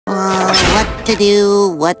What to do,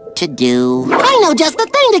 what to do. I know just the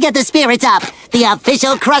thing to get the spirits up. The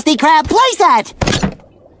official Krusty Krab playset.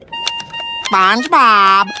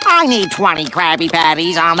 SpongeBob, I need 20 Krabby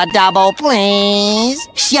Patties on the double, please.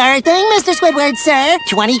 Sure thing, Mr. Squidward, sir.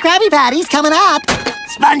 20 Krabby Patties coming up.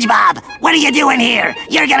 SpongeBob, what are you doing here?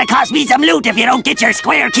 You're gonna cost me some loot if you don't get your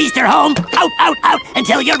square keister home. Out, out, out,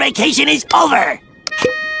 until your vacation is over.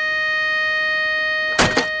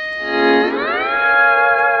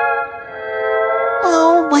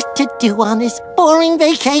 Oh, what to do on this boring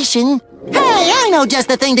vacation? Hey, I know just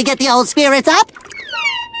the thing to get the old spirits up.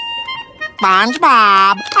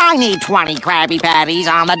 SpongeBob, I need 20 Krabby Patties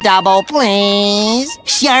on the double, please.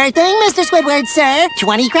 Sure thing, Mr. Squidward, sir.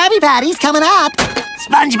 20 Krabby Patties coming up.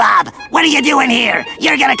 SpongeBob, what are you doing here?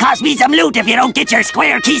 You're gonna cost me some loot if you don't get your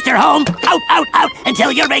square keister home. Out, out, out,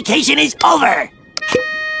 until your vacation is over.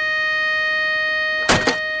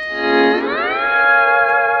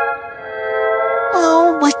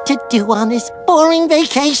 Oh, what to do on this boring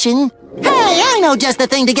vacation? Hey, I know just the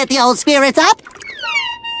thing to get the old spirits up.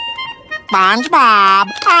 SpongeBob,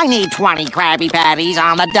 I need 20 Krabby Patties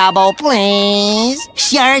on the double, please.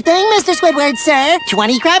 Sure thing, Mr. Squidward, sir.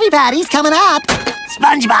 20 Krabby Patties coming up.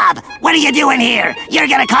 SpongeBob, what are you doing here? You're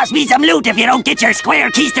gonna cost me some loot if you don't get your square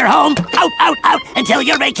keister home. Out, out, out, until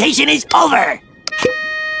your vacation is over.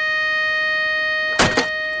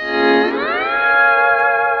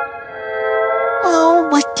 Oh,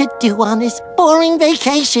 what to do on this boring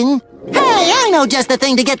vacation? Hey, I know just the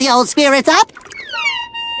thing to get the old spirits up.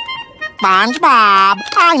 SpongeBob,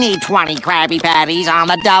 I need 20 Krabby Patties on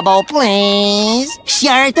the double, please.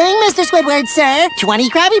 Sure thing, Mr. Squidward, sir. 20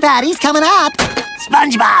 Krabby Patties coming up.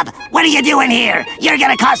 SpongeBob, what are you doing here? You're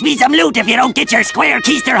gonna cost me some loot if you don't get your square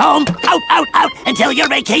keister home. Out, out, out, until your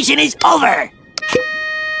vacation is over.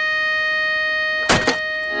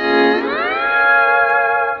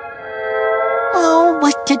 Oh,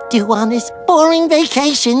 what to do on this boring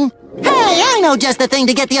vacation? Hey, I know just the thing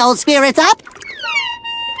to get the old spirits up.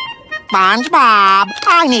 SpongeBob,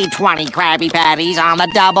 I need 20 Krabby Patties on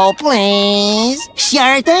the double, please.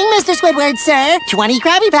 Sure thing, Mr. Squidward, sir. 20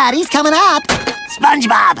 Krabby Patties coming up.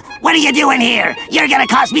 SpongeBob, what are you doing here? You're gonna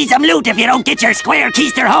cost me some loot if you don't get your square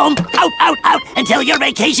keister home. Out, out, out, until your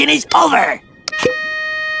vacation is over.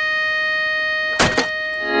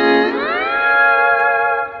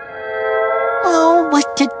 Oh,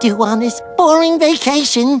 what to do on this boring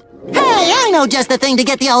vacation? Hey, I know just the thing to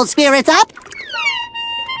get the old spirits up.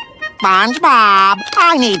 SpongeBob,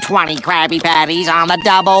 I need 20 Krabby Patties on the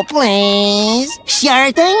double, please.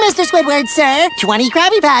 Sure thing, Mr. Squidward, sir. 20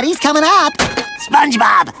 Krabby Patties coming up.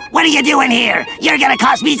 SpongeBob, what are you doing here? You're gonna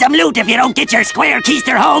cost me some loot if you don't get your square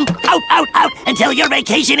keister home. Out, out, out, until your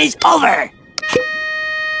vacation is over.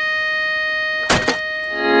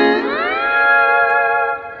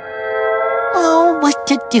 Oh, what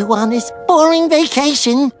to do on this boring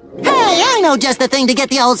vacation? Hey, I know just the thing to get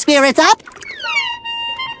the old spirits up.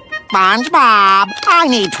 SpongeBob, I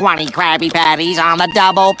need 20 Krabby Patties on the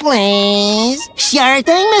double, please. Sure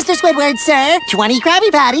thing, Mr. Squidward, sir. 20 Krabby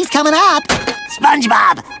Patties coming up.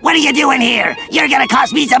 SpongeBob, what are you doing here? You're gonna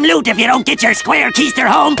cost me some loot if you don't get your square keister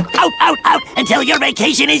home. Out, out, out, until your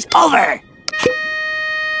vacation is over.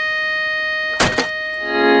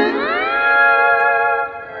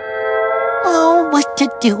 Oh, what to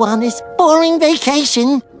do on this boring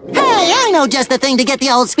vacation? Hey, I know just the thing to get the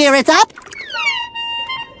old spirits up.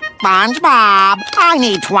 SpongeBob, I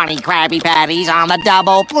need 20 Krabby Patties on the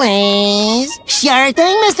double, please. Sure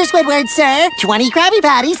thing, Mr. Squidward, sir. 20 Krabby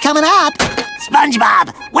Patties coming up.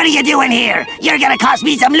 SpongeBob, what are you doing here? You're gonna cost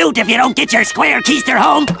me some loot if you don't get your square keister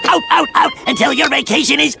home. Out, out, out, until your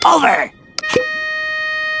vacation is over.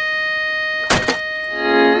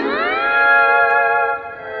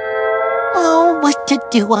 Oh, what to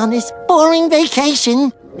do on this boring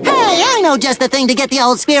vacation? Hey, I know just the thing to get the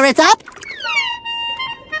old spirits up.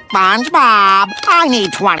 SpongeBob, I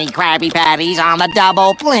need 20 Krabby Patties on the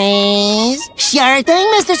double, please. Sure thing,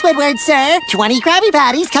 Mr. Squidward, sir. 20 Krabby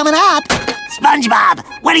Patties coming up. SpongeBob,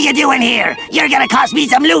 what are you doing here? You're gonna cost me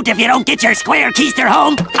some loot if you don't get your square keister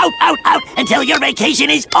home. Out, out, out, until your vacation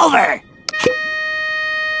is over.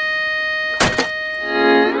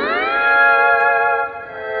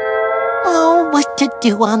 Oh, what to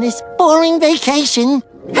do on this boring vacation?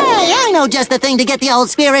 Hey, I know just the thing to get the old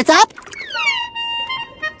spirits up.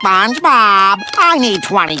 SpongeBob, I need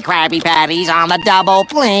 20 Krabby Patties on the double,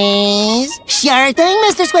 please. Sure thing,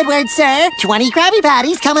 Mr. Squidward, sir. 20 Krabby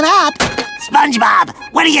Patties coming up. SpongeBob,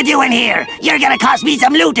 what are you doing here? You're gonna cost me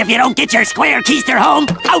some loot if you don't get your square keister home.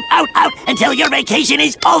 Out, out, out, until your vacation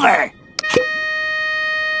is over.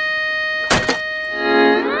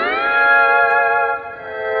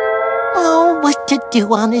 to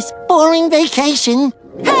do on this boring vacation.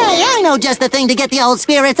 Hey, I know just the thing to get the old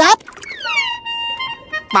spirits up.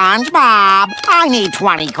 SpongeBob, I need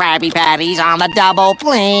 20 Krabby Patties on the double,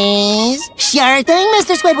 please. Sure thing,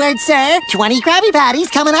 Mr. Squidward, sir. 20 Krabby Patties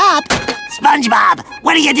coming up. SpongeBob,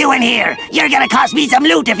 what are you doing here? You're gonna cost me some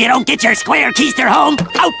loot if you don't get your square keister home.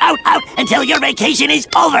 Out, out, out, until your vacation is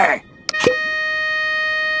over.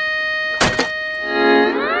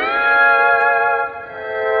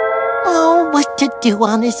 Oh, what to do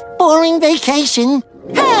on this boring vacation?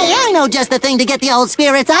 Hey, I know just the thing to get the old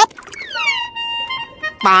spirits up.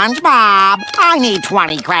 SpongeBob, I need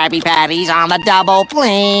 20 Krabby Patties on the double,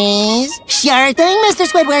 please. Sure thing, Mr.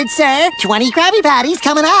 Squidward, sir. 20 Krabby Patties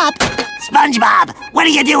coming up. SpongeBob, what are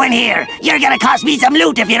you doing here? You're gonna cost me some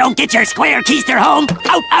loot if you don't get your square keister home.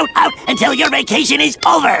 Out, out, out, until your vacation is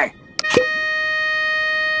over.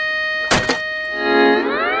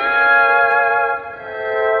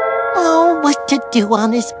 Oh, what to do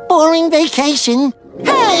on this boring vacation?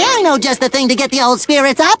 Hey, I know just the thing to get the old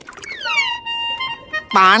spirits up.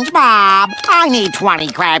 SpongeBob, I need 20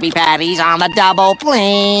 Krabby Patties on the double,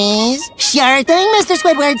 please. Sure thing, Mr.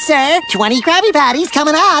 Squidward, sir. 20 Krabby Patties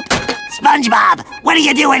coming up. SpongeBob, what are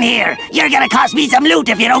you doing here? You're gonna cost me some loot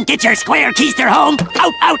if you don't get your square keister home.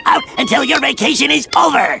 Out, out, out, until your vacation is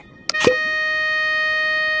over.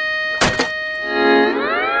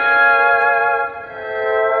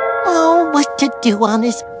 Oh, what to do on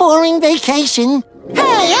this boring vacation?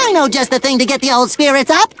 Hey, I know just the thing to get the old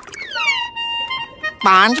spirits up.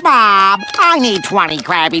 SpongeBob, I need 20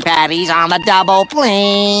 Krabby Patties on the double,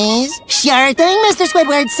 please. Sure thing, Mr.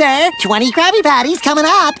 Squidward, sir. 20 Krabby Patties coming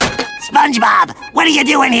up. SpongeBob, what are you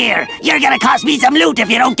doing here? You're gonna cost me some loot if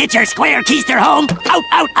you don't get your square keister home. Out,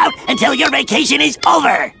 out, out, until your vacation is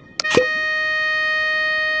over.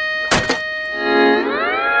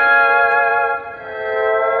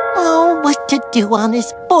 Oh, what to do on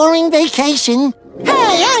this boring vacation?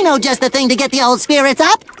 Hey, I know just the thing to get the old spirits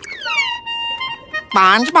up.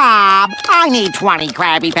 SpongeBob, I need 20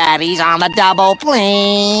 Krabby Patties on the double,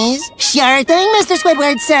 please. Sure thing, Mr.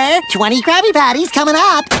 Squidward, sir. 20 Krabby Patties coming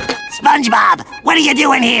up. SpongeBob, what are you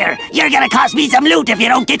doing here? You're gonna cost me some loot if you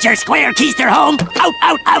don't get your square keister home. Out,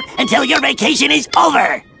 out, out, until your vacation is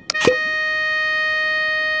over.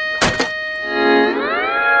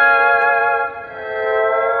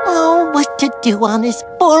 Oh, what to do on this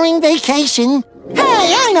boring vacation?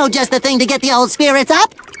 Hey, I know just the thing to get the old spirits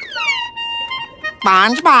up.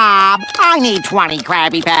 SpongeBob, I need 20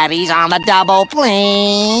 Krabby Patties on the double,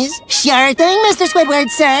 please. Sure thing, Mr. Squidward,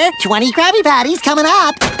 sir. 20 Krabby Patties coming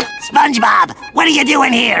up. SpongeBob, what are you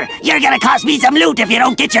doing here? You're gonna cost me some loot if you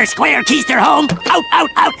don't get your square keister home. Out, out,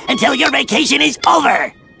 out, until your vacation is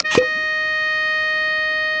over.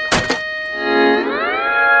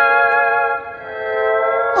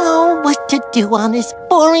 Oh, what to do on this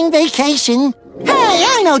boring vacation? Hey,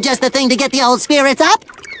 I know just the thing to get the old spirits up.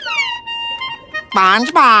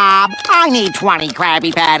 SpongeBob, I need 20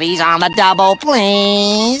 Krabby Patties on the double,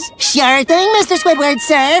 please. Sure thing, Mr. Squidward,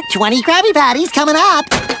 sir. 20 Krabby Patties coming up.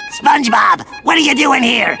 SpongeBob, what are you doing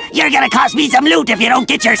here? You're gonna cost me some loot if you don't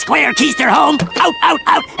get your square keister home. Out, out,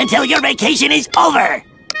 out, until your vacation is over.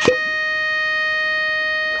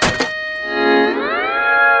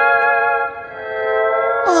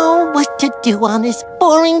 Oh, what to do on this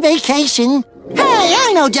boring vacation? Hey,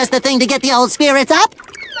 I know just the thing to get the old spirits up.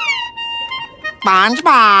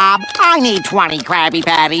 SpongeBob, I need 20 Krabby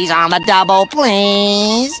Patties on the double,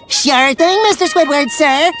 please. Sure thing, Mr. Squidward,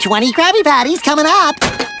 sir. 20 Krabby Patties coming up.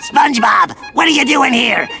 SpongeBob, what are you doing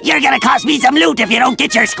here? You're gonna cost me some loot if you don't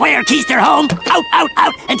get your square keister home. Out, out,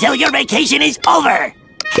 out, until your vacation is over.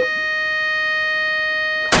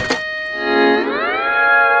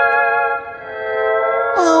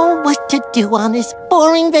 Oh, what to do on this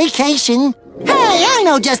boring vacation? Hey, I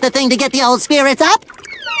know just the thing to get the old spirits up.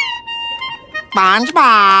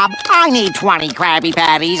 SpongeBob, I need 20 Krabby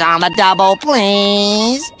Patties on the double,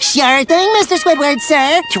 please. Sure thing, Mr. Squidward,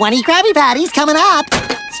 sir. 20 Krabby Patties coming up.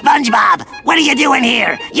 SpongeBob, what are you doing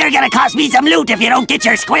here? You're gonna cost me some loot if you don't get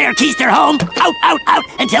your square keister home. Out, out, out,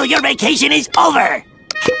 until your vacation is over.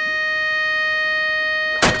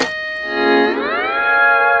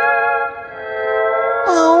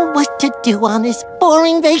 Oh, what to do on this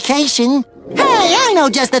boring vacation? Hey, I know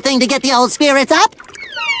just the thing to get the old spirits up.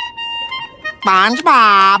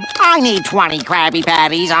 SpongeBob, I need 20 Krabby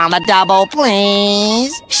Patties on the double,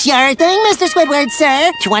 please. Sure thing, Mr. Squidward,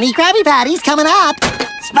 sir. 20 Krabby Patties coming up.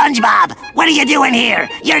 SpongeBob, what are you doing here?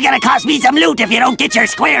 You're gonna cost me some loot if you don't get your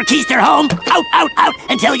square keister home. Out, out, out,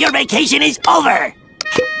 until your vacation is over.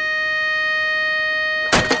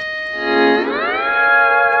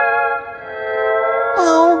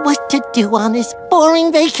 Oh, what to do on this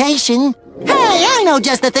boring vacation? Hey, I know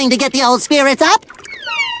just the thing to get the old spirits up.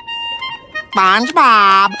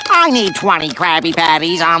 SpongeBob, I need 20 Krabby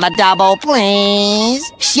Patties on the double,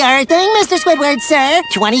 please. Sure thing, Mr. Squidward, sir.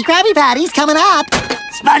 20 Krabby Patties coming up.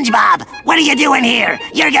 SpongeBob, what are you doing here?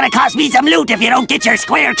 You're gonna cost me some loot if you don't get your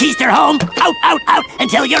square keister home. Out, out, out,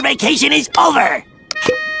 until your vacation is over.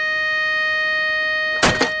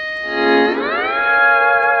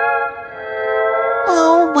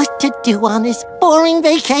 Oh, what to do on this boring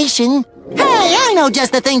vacation? Hey, I know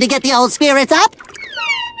just the thing to get the old spirits up.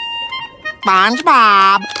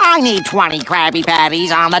 SpongeBob, I need 20 Krabby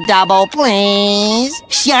Patties on the double, please.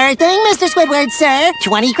 Sure thing, Mr. Squidward, sir.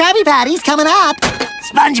 20 Krabby Patties coming up.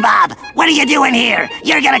 SpongeBob, what are you doing here?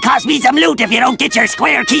 You're gonna cost me some loot if you don't get your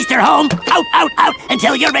square keister home. Out, out, out,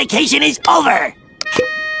 until your vacation is over.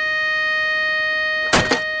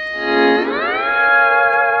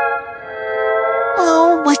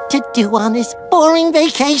 Oh, what to do on this boring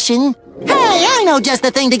vacation? Hey, I know just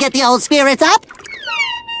the thing to get the old spirits up.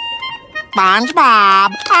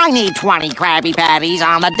 SpongeBob, I need 20 Krabby Patties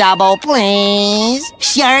on the double, please.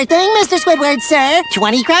 Sure thing, Mr. Squidward, sir.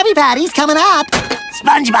 20 Krabby Patties coming up.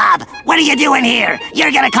 SpongeBob, what are you doing here?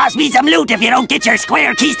 You're gonna cost me some loot if you don't get your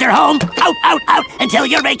square keister home. Out, out, out, until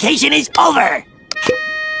your vacation is over.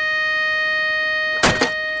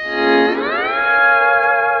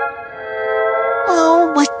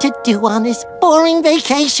 Oh, what to do on this boring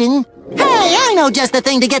vacation? Hey, I know just the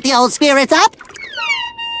thing to get the old spirits up.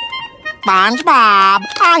 SpongeBob,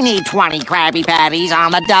 I need 20 Krabby Patties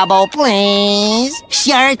on the double, please.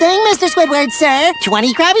 Sure thing, Mr. Squidward, sir.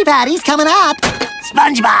 20 Krabby Patties coming up.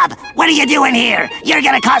 SpongeBob, what are you doing here? You're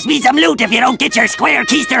gonna cost me some loot if you don't get your square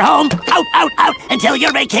keister home. Out, out, out, until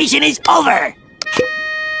your vacation is over.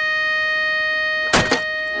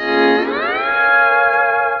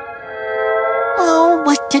 Oh,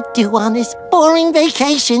 what to do on this boring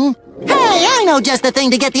vacation? Hey, I know just the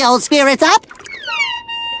thing to get the old spirits up.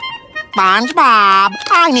 SpongeBob,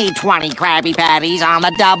 I need 20 Krabby Patties on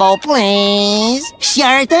the double, please.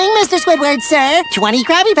 Sure thing, Mr. Squidward, sir. 20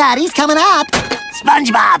 Krabby Patties coming up.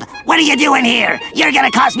 SpongeBob, what are you doing here? You're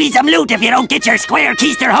gonna cost me some loot if you don't get your square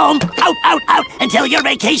keister home. Out, out, out, until your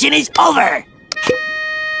vacation is over.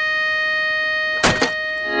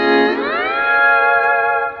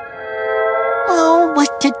 Oh,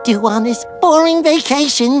 what to do on this boring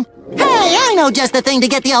vacation? Hey, I know just the thing to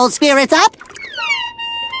get the old spirits up.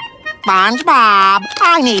 SpongeBob,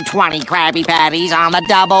 I need 20 Krabby Patties on the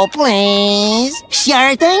double, please.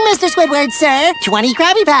 Sure thing, Mr. Squidward, sir. 20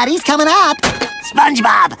 Krabby Patties coming up.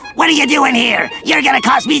 SpongeBob, what are you doing here? You're gonna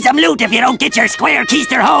cost me some loot if you don't get your square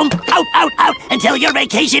keister home. Out, out, out, until your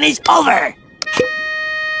vacation is over.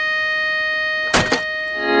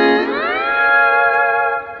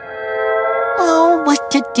 Oh, what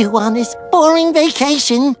to do on this boring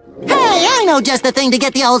vacation? Hey, I know just the thing to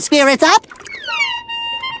get the old spirits up.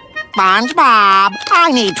 SpongeBob,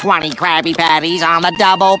 I need 20 Krabby Patties on the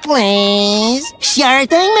double, please. Sure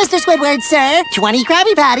thing, Mr. Squidward, sir. 20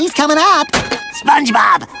 Krabby Patties coming up.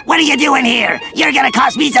 SpongeBob, what are you doing here? You're gonna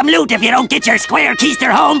cost me some loot if you don't get your square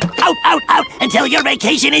keister home. Out, out, out, until your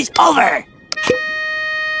vacation is over.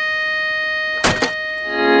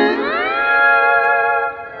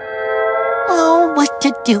 Oh, what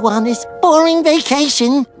to do on this boring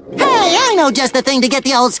vacation? Hey, I know just the thing to get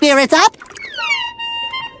the old spirits up.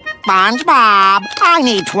 SpongeBob, I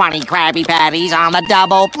need 20 Krabby Patties on the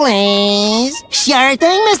double, please. Sure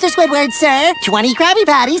thing, Mr. Squidward, sir. 20 Krabby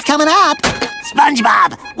Patties coming up.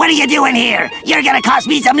 SpongeBob, what are you doing here? You're gonna cost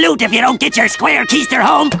me some loot if you don't get your square keister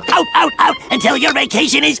home. Out, out, out, until your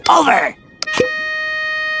vacation is over.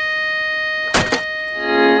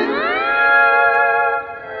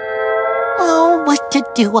 Oh, what to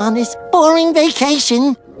do on this boring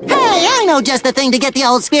vacation? Hey, I know just the thing to get the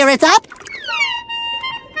old spirits up.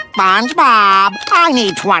 SpongeBob, I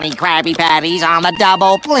need 20 Krabby Patties on the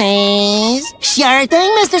double, please. Sure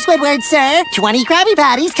thing, Mr. Squidward, sir. 20 Krabby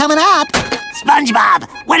Patties coming up. SpongeBob,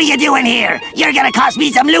 what are you doing here? You're gonna cost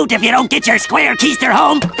me some loot if you don't get your square keister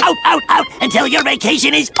home. Out, out, out, until your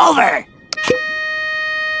vacation is over.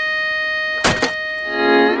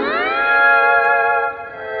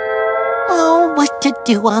 Oh, what to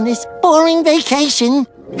do on this boring vacation?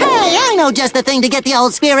 Hey, I know just the thing to get the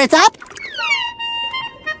old spirits up.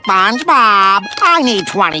 SpongeBob, I need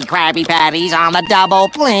 20 Krabby Patties on the double,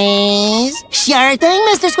 please. Sure thing,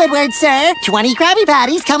 Mr. Squidward, sir. 20 Krabby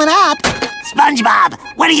Patties coming up. SpongeBob,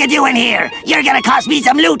 what are you doing here? You're gonna cost me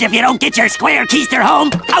some loot if you don't get your square keister home.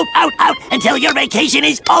 Out, out, out, until your vacation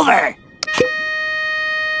is over.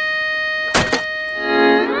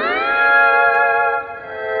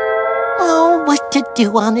 Oh, what to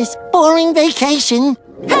do on this boring vacation?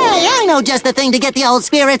 Hey, I know just the thing to get the old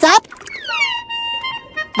spirits up.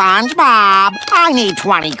 SpongeBob, I need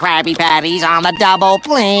 20 Krabby Patties on the double,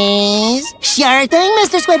 please. Sure thing,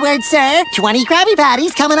 Mr. Squidward, sir. 20 Krabby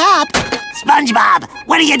Patties coming up. SpongeBob,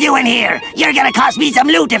 what are you doing here? You're gonna cost me some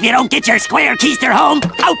loot if you don't get your square keister home.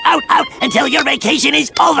 Out, out, out, until your vacation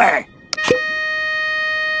is over.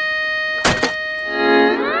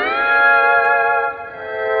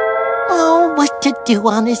 Oh, what to do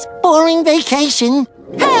on this boring vacation?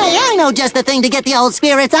 Hey, I know just the thing to get the old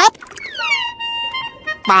spirits up.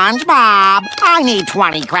 SpongeBob, I need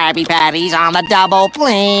 20 Krabby Patties on the double,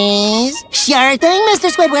 please. Sure thing, Mr.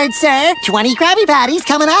 Squidward, sir. 20 Krabby Patties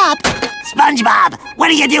coming up. SpongeBob, what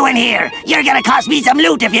are you doing here? You're gonna cost me some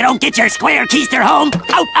loot if you don't get your square keister home.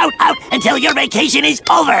 Out, out, out, until your vacation is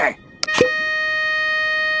over.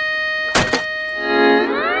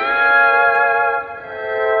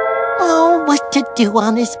 Oh, what to do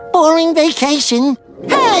on this boring vacation?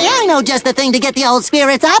 Hey, I know just the thing to get the old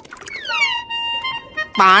spirits up.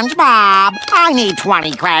 SpongeBob, I need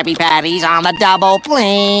 20 Krabby Patties on the double,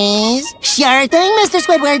 please. Sure thing, Mr.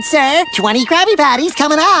 Squidward, sir. 20 Krabby Patties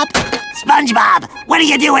coming up. SpongeBob, what are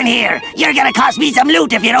you doing here? You're gonna cost me some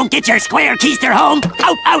loot if you don't get your square keister home.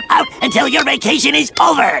 Out, out, out, until your vacation is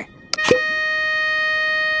over.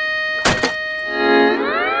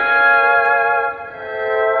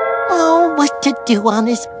 Oh, what to do on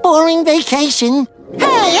this boring vacation?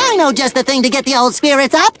 Hey, I know just the thing to get the old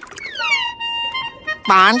spirits up.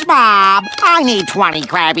 SpongeBob, I need 20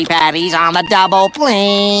 Krabby Patties on the double,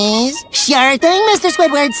 please. Sure thing, Mr.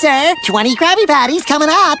 Squidward, sir. 20 Krabby Patties coming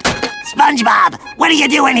up. SpongeBob, what are you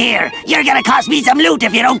doing here? You're gonna cost me some loot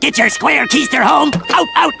if you don't get your square keister home. Out,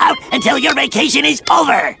 out, out, until your vacation is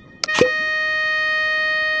over.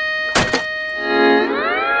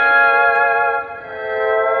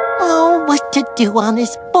 Oh, what to do on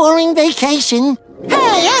this boring vacation?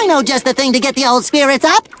 Hey, I know just the thing to get the old spirits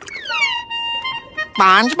up.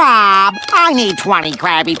 SpongeBob, I need 20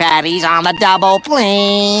 Krabby Patties on the double,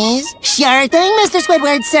 please. Sure thing, Mr.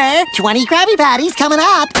 Squidward, sir. 20 Krabby Patties coming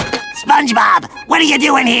up. SpongeBob, what are you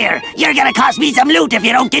doing here? You're gonna cost me some loot if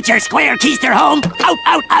you don't get your square keister home. Out,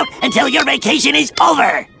 out, out, until your vacation is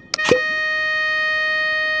over.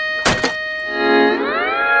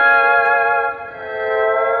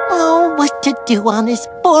 Oh, what to do on this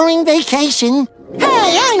boring vacation?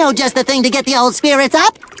 Hey, I know just the thing to get the old spirits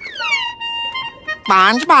up.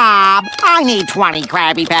 SpongeBob, I need 20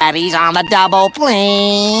 Krabby Patties on the double,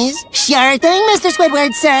 please. Sure thing, Mr.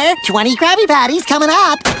 Squidward, sir. 20 Krabby Patties coming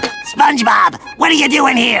up. SpongeBob, what are you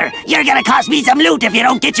doing here? You're gonna cost me some loot if you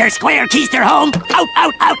don't get your square keister home. Out,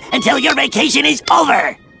 out, out, until your vacation is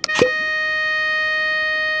over.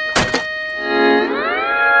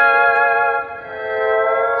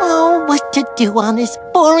 Oh, what to do on this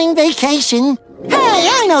boring vacation? Hey,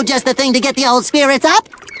 I know just the thing to get the old spirits up.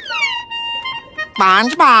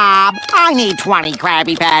 SpongeBob, I need 20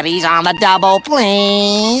 Krabby Patties on the double,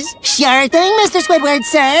 please. Sure thing, Mr. Squidward,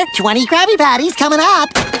 sir. 20 Krabby Patties coming up.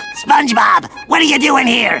 SpongeBob, what are you doing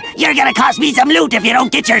here? You're gonna cost me some loot if you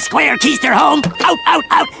don't get your square keister home. Out, out,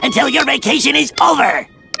 out, until your vacation is over.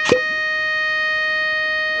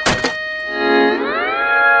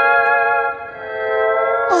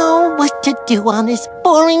 Oh, what to do on this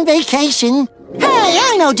boring vacation? Hey,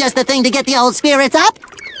 I know just the thing to get the old spirits up.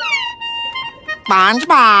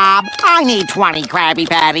 SpongeBob, I need 20 Krabby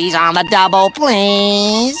Patties on the double,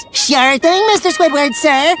 please. Sure thing, Mr. Squidward,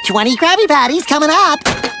 sir. 20 Krabby Patties coming up.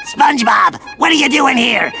 SpongeBob, what are you doing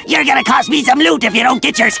here? You're gonna cost me some loot if you don't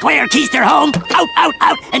get your square keister home. Out, out,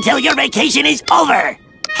 out, until your vacation is over.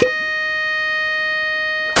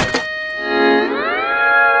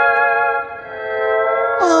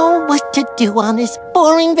 Oh, what to do on this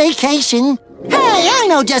boring vacation? Hey, I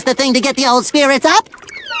know just the thing to get the old spirits up.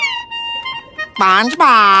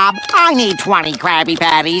 SpongeBob, I need 20 Krabby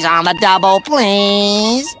Patties on the double,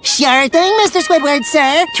 please. Sure thing, Mr. Squidward,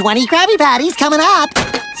 sir. 20 Krabby Patties coming up.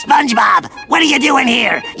 SpongeBob, what are you doing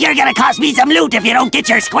here? You're gonna cost me some loot if you don't get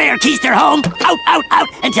your square keister home. Out, out, out,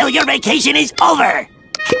 until your vacation is over.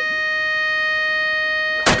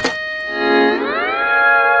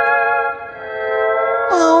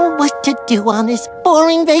 Oh, what to do on this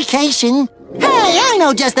boring vacation? Hey, I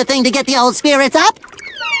know just the thing to get the old spirits up.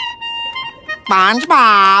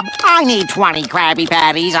 SpongeBob, I need 20 Krabby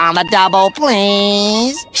Patties on the double,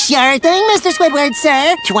 please. Sure thing, Mr. Squidward,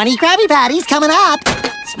 sir. 20 Krabby Patties coming up.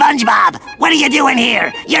 SpongeBob, what are you doing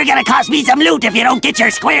here? You're gonna cost me some loot if you don't get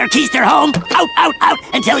your square keister home. Out, out, out,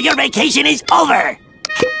 until your vacation is over.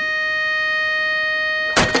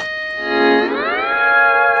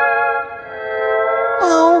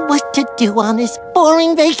 Oh, what to to do on this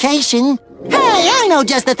boring vacation. Hey, I know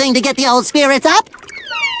just the thing to get the old spirits up.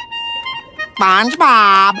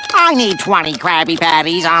 SpongeBob, I need 20 Krabby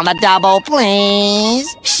Patties on the double,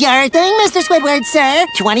 please. Sure thing, Mr. Squidward, sir.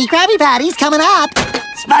 20 Krabby Patties coming up.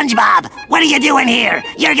 SpongeBob, what are you doing here?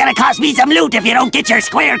 You're gonna cost me some loot if you don't get your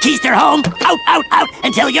square keister home. Out, out, out,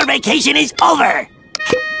 until your vacation is over.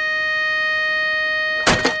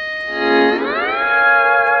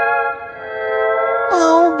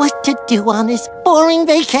 Oh, what to do on this boring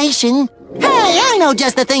vacation? Hey, I know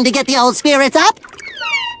just the thing to get the old spirits up.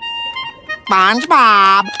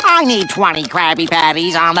 SpongeBob, I need 20 Krabby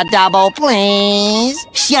Patties on the double, please.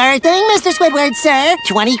 Sure thing, Mr. Squidward, sir.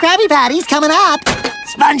 20 Krabby Patties coming up.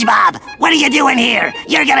 SpongeBob, what are you doing here?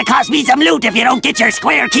 You're gonna cost me some loot if you don't get your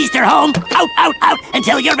square keister home. Out, out, out,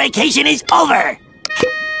 until your vacation is over.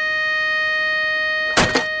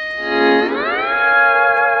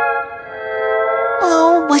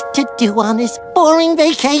 Oh, what to do on this boring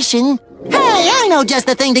vacation? Hey, I know just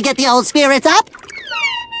the thing to get the old spirits up.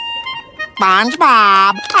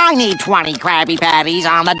 SpongeBob, I need 20 Krabby Patties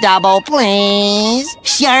on the double, please.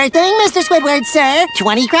 Sure thing, Mr. Squidward, sir.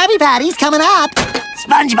 20 Krabby Patties coming up.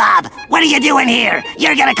 SpongeBob, what are you doing here?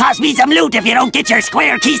 You're gonna cost me some loot if you don't get your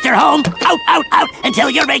square keister home. Out, out, out, until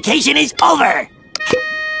your vacation is over.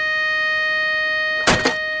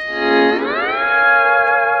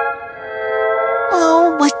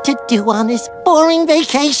 Oh, what to do on this boring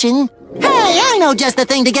vacation? Hey, I know just the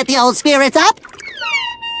thing to get the old spirits up.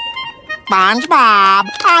 SpongeBob,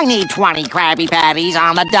 I need 20 Krabby Patties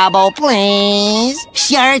on the double, please.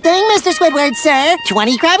 Sure thing, Mr. Squidward, sir.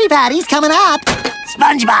 20 Krabby Patties coming up.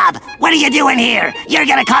 SpongeBob, what are you doing here? You're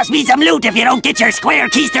gonna cost me some loot if you don't get your square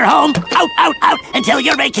keister home. Out, out, out, until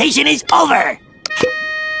your vacation is over.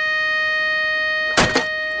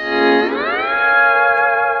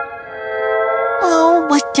 Oh,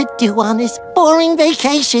 what to do on this boring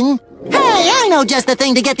vacation? Hey, I know just the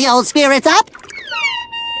thing to get the old spirits up.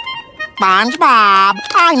 SpongeBob,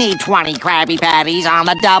 I need 20 Krabby Patties on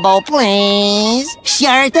the double, please.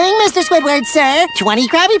 Sure thing, Mr. Squidward, sir. 20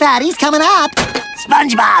 Krabby Patties coming up.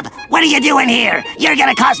 SpongeBob, what are you doing here? You're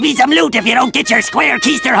gonna cost me some loot if you don't get your square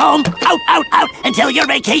keister home. Out, out, out, until your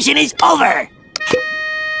vacation is over.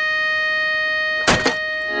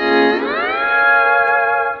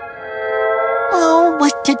 Oh,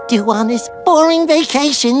 what to do on this boring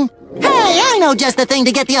vacation? Hey, I know just the thing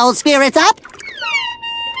to get the old spirits up.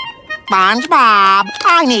 SpongeBob,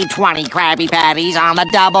 I need 20 Krabby Patties on the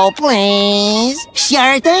double, please.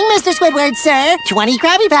 Sure thing, Mr. Squidward, sir. 20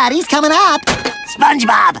 Krabby Patties coming up.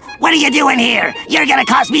 SpongeBob, what are you doing here? You're gonna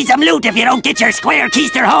cost me some loot if you don't get your square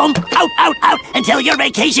keister home. Out, out, out, until your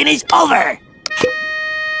vacation is over.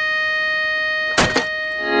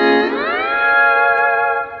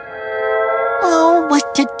 Oh,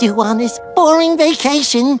 what to do on this boring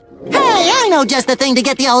vacation? Hey, I know just the thing to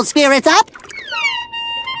get the old spirits up.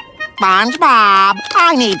 SpongeBob,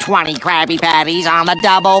 I need 20 Krabby Patties on the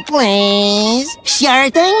double, please. Sure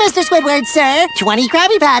thing, Mr. Squidward, sir. 20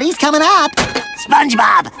 Krabby Patties coming up.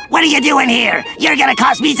 SpongeBob, what are you doing here? You're gonna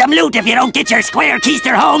cost me some loot if you don't get your square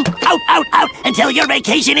keister home. Out, out, out, until your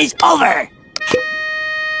vacation is over.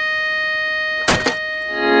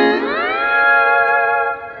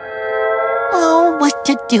 Oh, what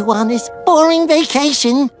to do on this boring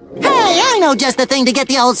vacation? Hey, I know just the thing to get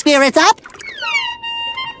the old spirits up.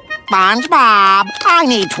 SpongeBob, I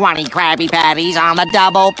need 20 Krabby Patties on the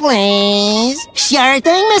double, please. Sure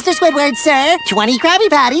thing, Mr. Squidward, sir. 20 Krabby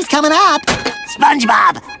Patties coming up.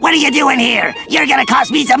 SpongeBob, what are you doing here? You're gonna cost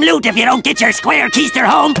me some loot if you don't get your square keister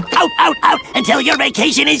home. Out, out, out, until your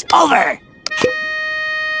vacation is over.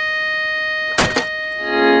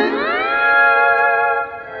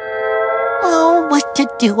 Oh, what to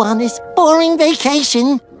do on this boring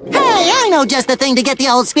vacation? Hey, I know just the thing to get the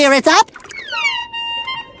old spirits up.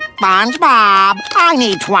 SpongeBob, I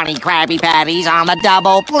need 20 Krabby Patties on the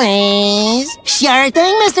double, please. Sure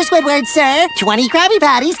thing, Mr. Squidward, sir. 20 Krabby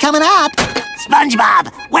Patties coming up.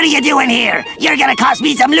 SpongeBob, what are you doing here? You're gonna cost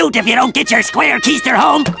me some loot if you don't get your square keister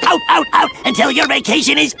home. Out, out, out, until your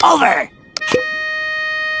vacation is over.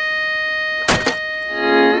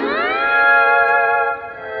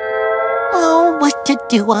 Oh, what to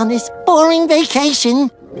do on this boring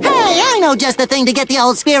vacation? Hey, I know just the thing to get the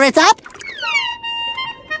old spirits up.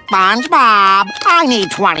 SpongeBob, I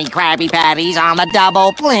need 20 Krabby Patties on the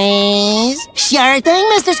double, please. Sure thing,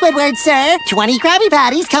 Mr. Squidward, sir. 20 Krabby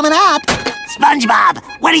Patties coming up. SpongeBob,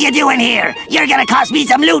 what are you doing here? You're gonna cost me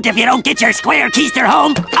some loot if you don't get your square keister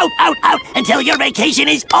home. Out, out, out, until your vacation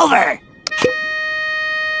is over.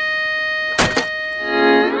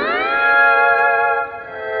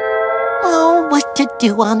 Oh, what to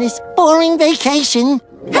do on this boring vacation?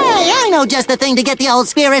 Hey, I know just the thing to get the old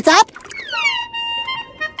spirits up.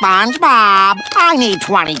 SpongeBob, I need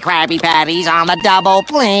 20 Krabby Patties on the double,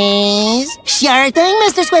 please. Sure thing,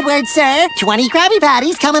 Mr. Squidward, sir. 20 Krabby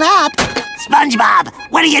Patties coming up. SpongeBob,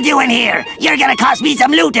 what are you doing here? You're gonna cost me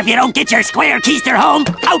some loot if you don't get your square keister home.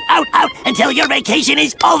 Out, out, out, until your vacation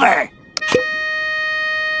is over.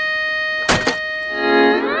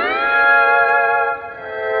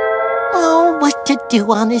 Oh, what to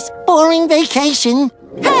do on this boring vacation?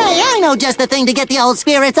 Hey, I know just the thing to get the old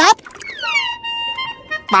spirits up.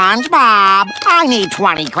 SpongeBob, I need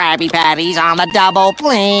 20 Krabby Patties on the double,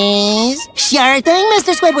 please. Sure thing,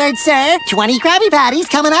 Mr. Squidward, sir. 20 Krabby Patties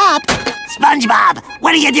coming up. SpongeBob,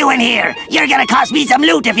 what are you doing here? You're gonna cost me some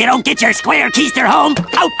loot if you don't get your square keister home.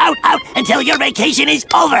 Out, out, out, until your vacation is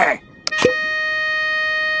over.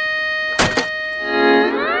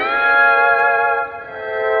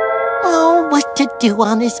 Oh, what to do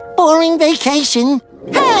on this boring vacation?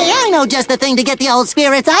 Hey, I know just the thing to get the old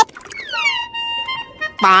spirits up.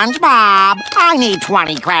 SpongeBob, I need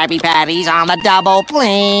 20 Krabby Patties on the double,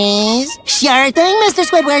 please. Sure thing, Mr.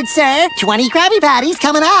 Squidward, sir. 20 Krabby Patties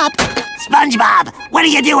coming up. SpongeBob, what are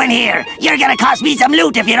you doing here? You're gonna cost me some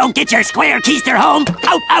loot if you don't get your square keister home.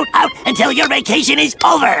 Out, out, out, until your vacation is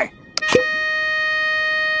over.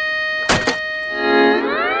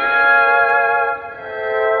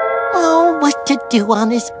 Oh, what to do on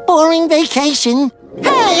this boring vacation?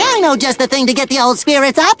 Hey, I know just the thing to get the old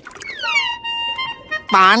spirits up.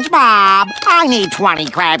 SpongeBob, I need 20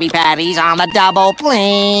 Krabby Patties on the double,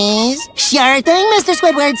 please. Sure thing, Mr.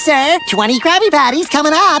 Squidward, sir. 20 Krabby Patties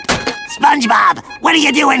coming up. SpongeBob, what are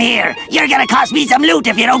you doing here? You're gonna cost me some loot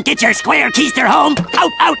if you don't get your square keister home.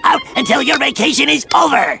 Out, out, out, until your vacation is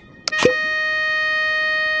over.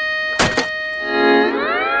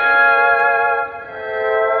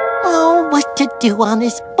 Oh, what to do on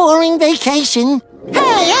this boring vacation?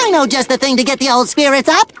 Hey, I know just the thing to get the old spirits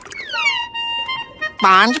up.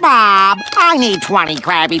 SpongeBob, I need 20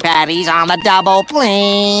 Krabby Patties on the double,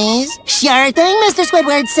 please. Sure thing, Mr.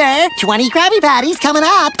 Squidward, sir. 20 Krabby Patties coming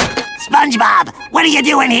up. SpongeBob, what are you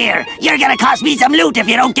doing here? You're gonna cost me some loot if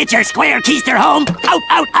you don't get your square keister home. Out,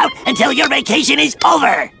 out, out, until your vacation is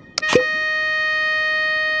over.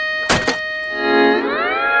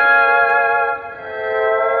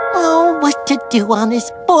 Oh, what to do on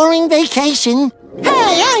this boring vacation?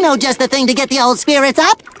 Hey, I know just the thing to get the old spirits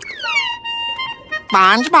up.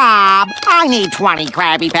 SpongeBob, I need 20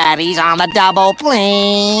 Krabby Patties on the double,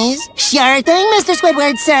 please. Sure thing, Mr.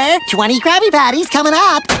 Squidward, sir. 20 Krabby Patties coming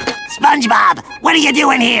up. SpongeBob, what are you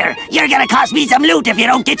doing here? You're gonna cost me some loot if you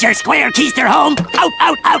don't get your square keister home. Out,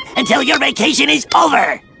 out, out, until your vacation is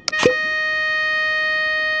over.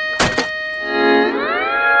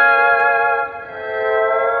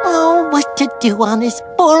 Oh, what to do on this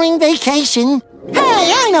boring vacation?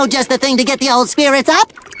 Hey, I know just the thing to get the old spirits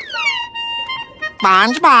up.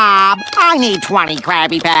 SpongeBob, I need 20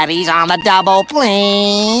 Krabby Patties on the double,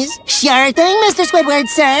 please. Sure thing, Mr. Squidward,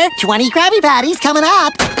 sir. 20 Krabby Patties coming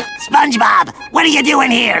up. SpongeBob, what are you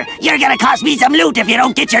doing here? You're gonna cost me some loot if you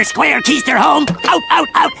don't get your square keister home. Out, out,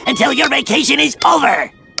 out, until your vacation is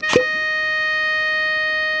over.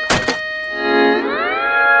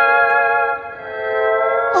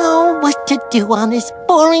 Oh, what to do on this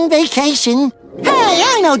boring vacation? Hey,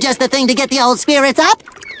 I know just the thing to get the old spirits up.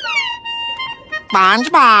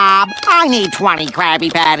 SpongeBob, I need 20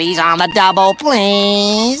 Krabby Patties on the double,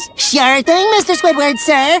 please. Sure thing, Mr. Squidward,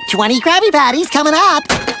 sir. 20 Krabby Patties coming up.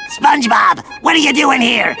 SpongeBob, what are you doing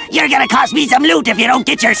here? You're gonna cost me some loot if you don't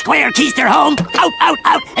get your square keister home. Out, out,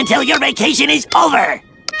 out, until your vacation is over.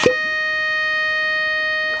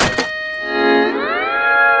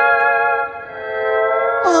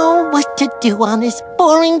 Oh, what to do on this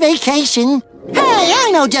boring vacation? Hey,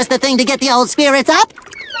 I know just the thing to get the old spirits up.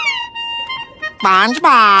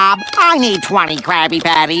 SpongeBob, I need 20 Krabby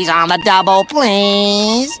Patties on the double,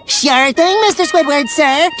 please. Sure thing, Mr. Squidward,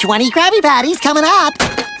 sir. 20 Krabby Patties coming up.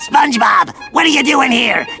 SpongeBob, what are you doing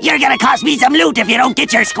here? You're gonna cost me some loot if you don't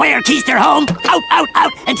get your square keister home. Out, out,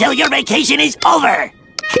 out, until your vacation is over.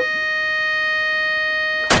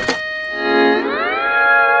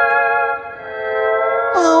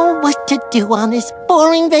 Oh, what to do on this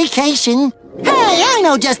boring vacation? Hey, I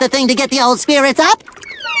know just the thing to get the old spirits up.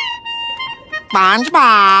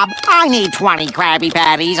 SpongeBob, I need 20 Krabby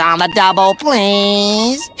Patties on the double,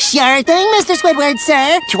 please. Sure thing, Mr. Squidward,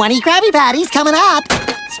 sir. 20 Krabby Patties coming up.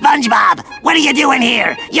 SpongeBob, what are you doing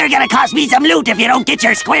here? You're gonna cost me some loot if you don't get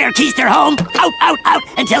your square keister home. Out, out, out,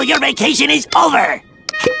 until your vacation is over.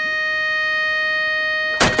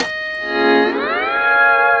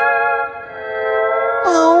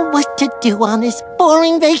 Oh, what to do on this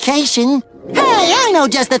boring vacation? Hey, I know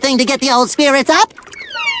just the thing to get the old spirits up.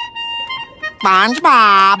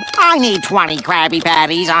 SpongeBob, I need 20 Krabby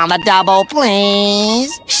Patties on the double,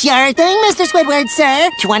 please. Sure thing, Mr. Squidward,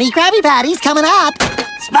 sir. 20 Krabby Patties coming up.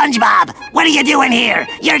 SpongeBob, what are you doing here?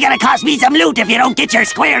 You're gonna cost me some loot if you don't get your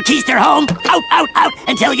square keister home. Out, out, out,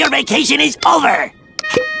 until your vacation is over.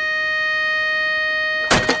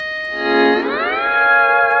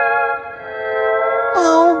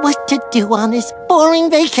 Oh, what to do on this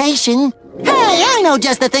boring vacation? Hey, I know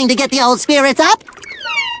just the thing to get the old spirits up.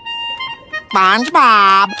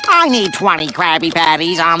 SpongeBob, I need 20 Krabby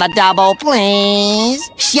Patties on the double,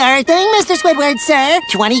 please. Sure thing, Mr. Squidward, sir.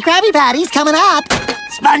 20 Krabby Patties coming up.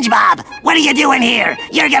 SpongeBob, what are you doing here?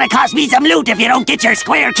 You're gonna cost me some loot if you don't get your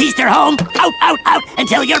square keister home. Out, out, out,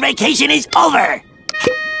 until your vacation is over.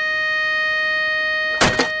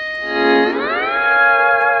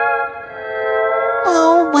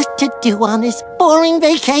 Oh, what to do on this boring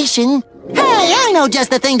vacation? Hey, I know just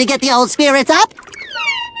the thing to get the old spirits up.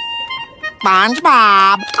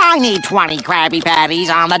 SpongeBob, I need 20 Krabby Patties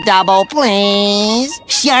on the double, please.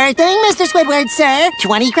 Sure thing, Mr. Squidward, sir.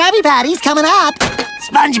 20 Krabby Patties coming up.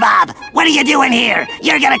 SpongeBob, what are you doing here?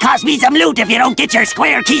 You're gonna cost me some loot if you don't get your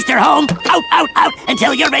square keister home. Out, out, out,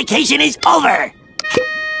 until your vacation is over.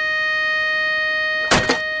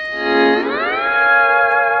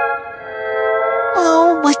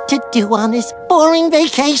 Oh, what to do on this boring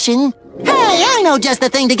vacation? Hey, I know just the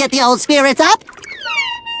thing to get the old spirits up.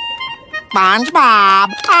 SpongeBob,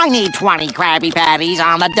 I need 20 Krabby Patties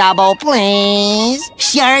on the double, please.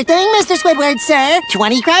 Sure thing, Mr. Squidward, sir.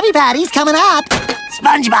 20 Krabby Patties coming up.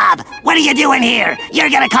 SpongeBob, what are you doing here? You're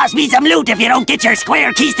gonna cost me some loot if you don't get your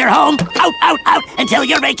square keister home. Out, out, out, until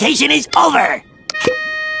your vacation is over.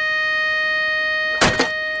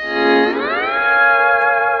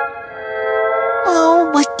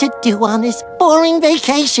 Oh, what to do on this boring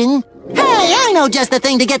vacation? Hey, I know just the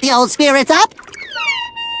thing to get the old spirits up.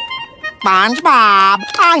 SpongeBob,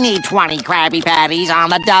 I need 20 Krabby Patties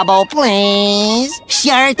on the double, please.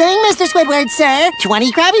 Sure thing, Mr. Squidward, sir.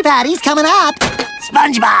 20 Krabby Patties coming up.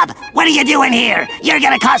 SpongeBob, what are you doing here? You're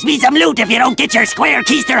gonna cost me some loot if you don't get your square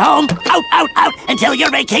keister home. Out, out, out, until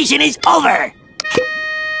your vacation is over.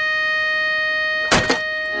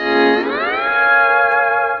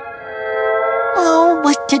 Oh,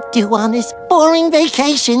 what to do on this boring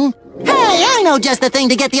vacation? Hey, I know just the thing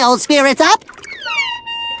to get the old spirits up.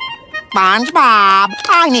 SpongeBob,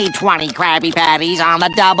 I need 20 Krabby Patties on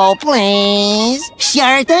the double, please.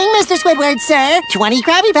 Sure thing, Mr. Squidward, sir. 20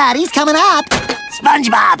 Krabby Patties coming up.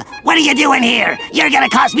 SpongeBob, what are you doing here? You're gonna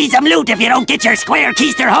cost me some loot if you don't get your square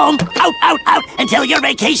keister home. Out, out, out, until your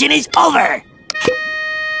vacation is over.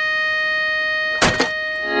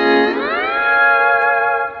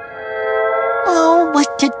 Oh,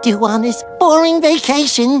 what to do on this boring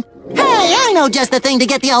vacation? Hey, I know just the thing to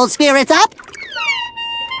get the old spirits up.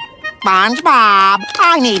 SpongeBob,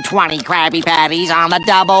 I need 20 Krabby Patties on the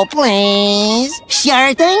double, please.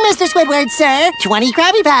 Sure thing, Mr. Squidward, sir. 20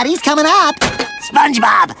 Krabby Patties coming up.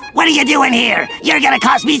 SpongeBob, what are you doing here? You're gonna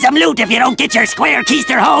cost me some loot if you don't get your square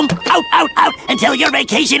keister home. Out, out, out, until your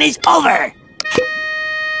vacation is over.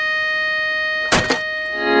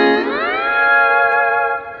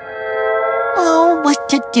 Oh, what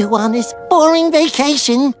to do on this boring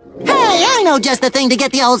vacation? Hey, I know just the thing to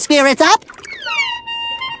get the old spirits up.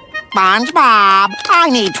 SpongeBob, I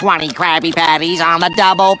need 20 Krabby Patties on the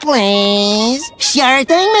double, please. Sure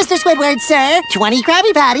thing, Mr. Squidward, sir. 20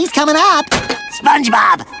 Krabby Patties coming up.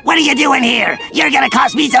 SpongeBob, what are you doing here? You're gonna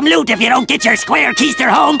cost me some loot if you don't get your square keister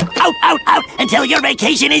home. Out, out, out, until your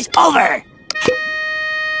vacation is over.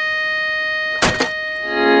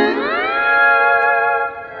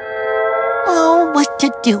 Oh, what to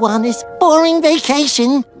do on this boring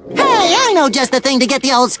vacation? Hey, I know just the thing to get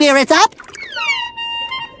the old spirits up.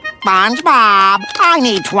 SpongeBob, I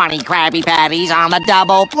need 20 Krabby Patties on the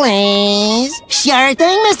double, please. Sure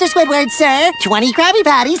thing, Mr. Squidward, sir. 20 Krabby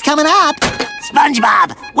Patties coming up.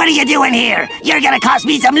 SpongeBob, what are you doing here? You're gonna cost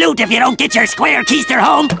me some loot if you don't get your square keister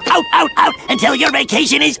home. Out, out, out, until your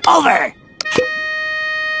vacation is over.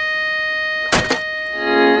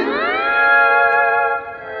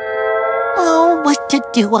 Oh, what to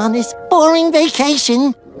do on this boring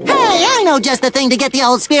vacation? Hey, I know just the thing to get the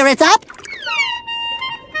old spirits up.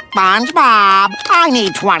 SpongeBob, I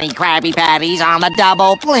need 20 Krabby Patties on the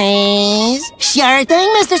double, please. Sure thing,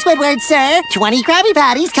 Mr. Squidward, sir. 20 Krabby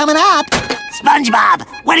Patties coming up. SpongeBob,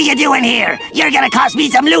 what are you doing here? You're gonna cost me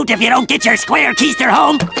some loot if you don't get your square keister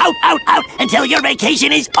home. Out, out, out, until your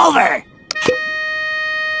vacation is over.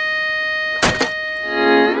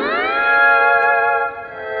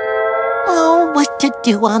 Oh, what to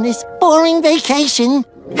do on this boring vacation?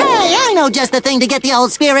 Hey, I know just the thing to get the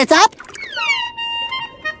old spirits up.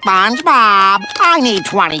 SpongeBob, I need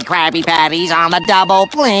 20 Krabby Patties on the double,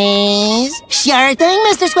 please. Sure thing,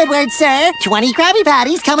 Mr. Squidward, sir. 20 Krabby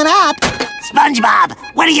Patties coming up. SpongeBob,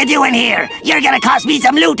 what are you doing here? You're gonna cost me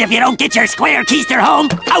some loot if you don't get your square keister home.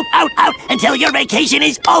 Out, out, out, until your vacation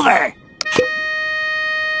is over.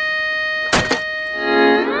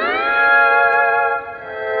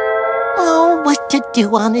 Oh, what to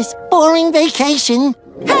do on this boring vacation?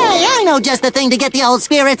 Hey, I know just the thing to get the old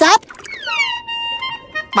spirits up.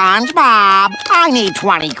 SpongeBob, I need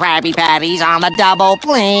 20 Krabby Patties on the double,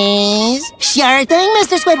 please. Sure thing,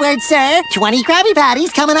 Mr. Squidward, sir. 20 Krabby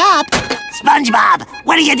Patties coming up. SpongeBob,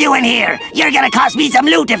 what are you doing here? You're gonna cost me some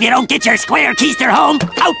loot if you don't get your square keister home.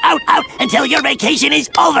 Out, out, out, until your vacation is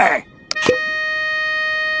over.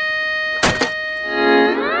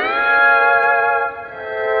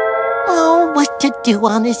 Oh, what to do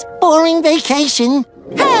on this boring vacation?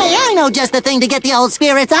 Hey, I know just the thing to get the old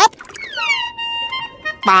spirits up.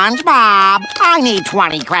 SpongeBob, I need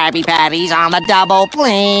 20 Krabby Patties on the double,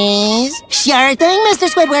 please. Sure thing, Mr.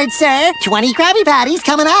 Squidward, sir. 20 Krabby Patties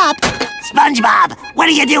coming up. SpongeBob, what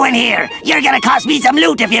are you doing here? You're gonna cost me some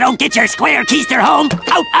loot if you don't get your square keister home.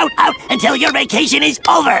 Out, out, out, until your vacation is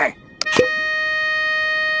over.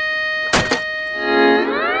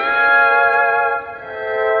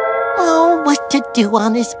 Oh, what to do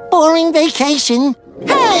on this boring vacation?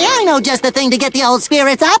 Hey, I know just the thing to get the old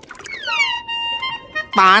spirits up.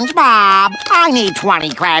 SpongeBob, I need 20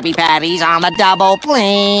 Krabby Patties on the double,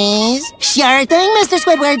 please. Sure thing, Mr.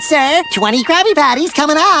 Squidward, sir. 20 Krabby Patties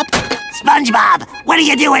coming up. SpongeBob, what are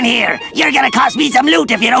you doing here? You're gonna cost me some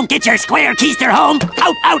loot if you don't get your square keister home.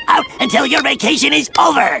 Out, out, out, until your vacation is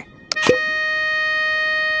over.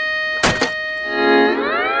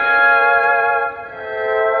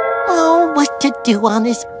 Oh, what to do on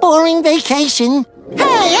this boring vacation?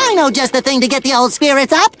 Hey, I know just the thing to get the old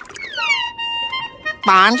spirits up.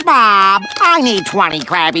 SpongeBob, I need 20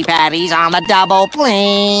 Krabby Patties on the double,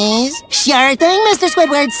 please. Sure thing, Mr.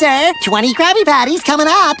 Squidward, sir. 20 Krabby Patties coming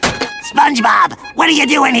up. SpongeBob, what are you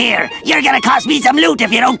doing here? You're gonna cost me some loot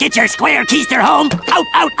if you don't get your square keister home. Out,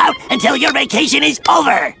 out, out, until your vacation is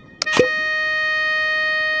over.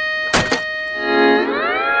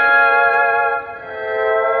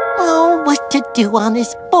 Oh, what to do on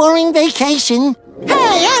this boring vacation?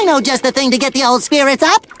 Hey, I know just the thing to get the old spirits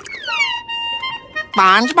up.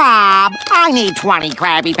 SpongeBob, I need 20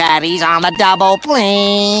 Krabby Patties on the double,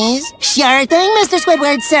 please. Sure thing, Mr.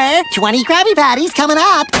 Squidward, sir. 20 Krabby Patties coming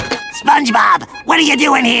up. SpongeBob, what are you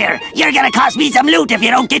doing here? You're gonna cost me some loot if you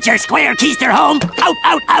don't get your square keister home. Out,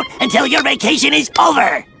 out, out, until your vacation is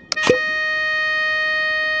over.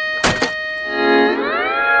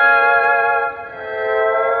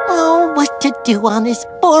 Oh, what to do on this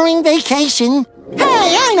boring vacation?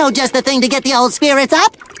 Hey, I know just the thing to get the old spirits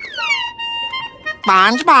up.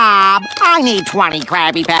 SpongeBob, I need 20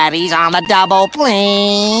 Krabby Patties on the double,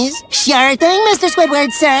 please. Sure thing, Mr.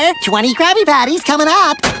 Squidward, sir. 20 Krabby Patties coming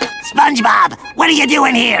up. SpongeBob, what are you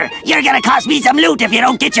doing here? You're gonna cost me some loot if you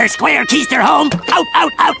don't get your square keister home. Out,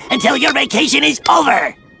 out, out, until your vacation is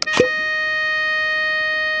over.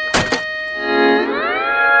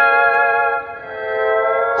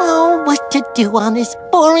 Oh, what to do on this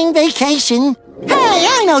boring vacation? Hey,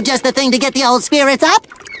 I know just the thing to get the old spirits up.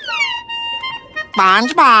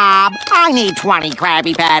 SpongeBob, I need 20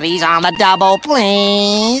 Krabby Patties on the double,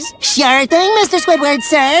 please. Sure thing, Mr. Squidward,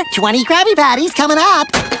 sir. 20 Krabby Patties coming up.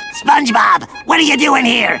 SpongeBob, what are you doing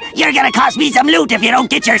here? You're gonna cost me some loot if you don't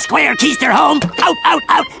get your square keister home. Out, out,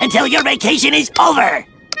 out, until your vacation is over.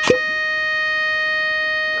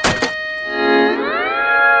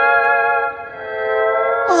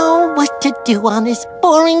 Oh, what to do on this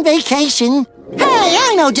boring vacation? Hey,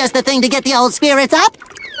 I know just the thing to get the old spirits up.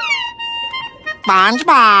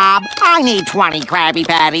 SpongeBob, I need 20 Krabby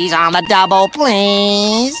Patties on the double,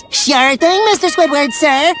 please. Sure thing, Mr. Squidward,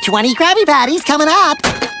 sir. 20 Krabby Patties coming up.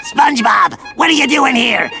 SpongeBob, what are you doing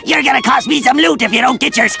here? You're gonna cost me some loot if you don't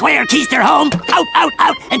get your square keister home. Out, out,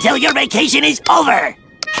 out, until your vacation is over.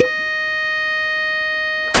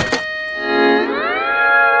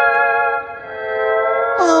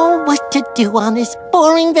 Oh, what to do on this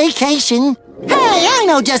boring vacation? Hey, I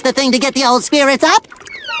know just the thing to get the old spirits up.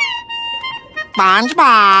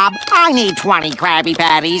 SpongeBob, I need 20 Krabby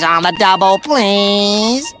Patties on the double,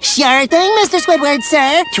 please. Sure thing, Mr. Squidward,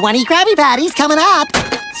 sir. 20 Krabby Patties coming up.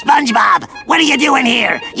 SpongeBob, what are you doing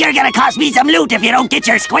here? You're gonna cost me some loot if you don't get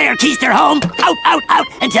your square keister home. Out, out, out,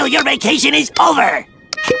 until your vacation is over.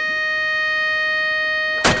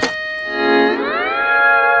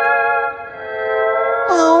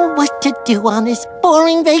 Oh, what to do on this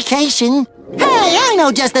boring vacation? Hey, I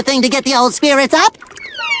know just the thing to get the old spirits up.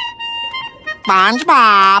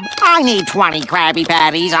 SpongeBob, I need 20 Krabby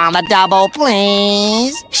Patties on the double,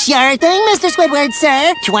 please. Sure thing, Mr. Squidward,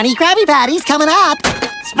 sir. 20 Krabby Patties coming up.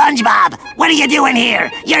 SpongeBob, what are you doing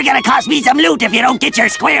here? You're gonna cost me some loot if you don't get your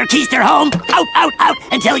square keister home. Out, out, out,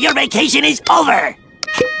 until your vacation is over.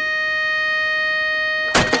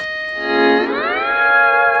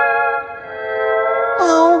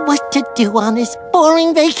 Oh, what to do on this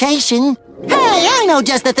boring vacation? Hey, I know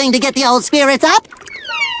just the thing to get the old spirits up.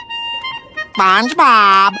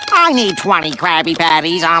 SpongeBob, I need 20 Krabby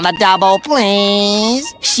Patties on the double,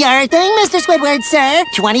 please. Sure thing, Mr. Squidward, sir.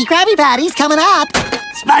 20 Krabby Patties coming up.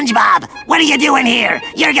 SpongeBob, what are you doing here?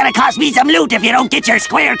 You're gonna cost me some loot if you don't get your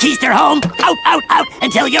square keister home. Out, out, out,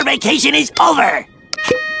 until your vacation is over.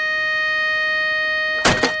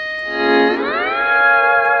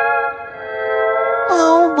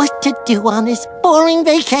 Oh, what to do on this boring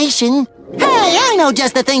vacation? Hey, I know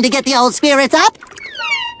just the thing to get the old spirits up.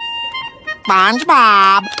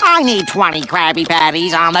 SpongeBob, I need 20 Krabby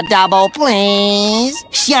Patties on the double, please.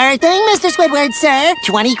 Sure thing, Mr. Squidward, sir.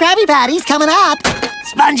 20 Krabby Patties coming up.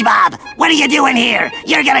 SpongeBob, what are you doing here?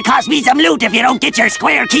 You're gonna cost me some loot if you don't get your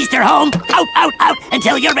square keister home. Out, out, out,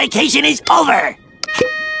 until your vacation is over.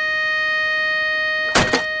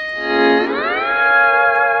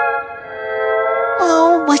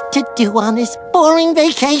 Oh, what to do on this boring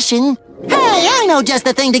vacation? Hey, I know just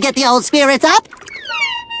the thing to get the old spirits up.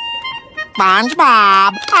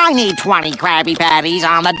 SpongeBob, I need 20 Krabby Patties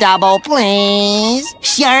on the double, please.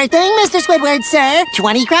 Sure thing, Mr. Squidward, sir.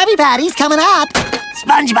 20 Krabby Patties coming up.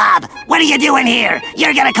 SpongeBob, what are you doing here?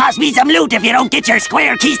 You're gonna cost me some loot if you don't get your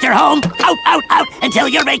square keister home. Out, out, out, until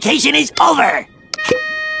your vacation is over.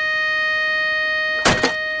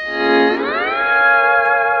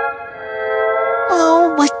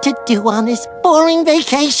 Oh, what to do on this boring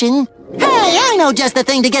vacation? Hey, I know just the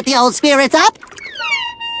thing to get the old spirits up.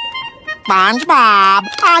 SpongeBob,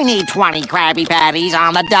 I need 20 Krabby Patties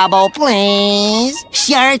on the double, please.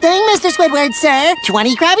 Sure thing, Mr. Squidward, sir.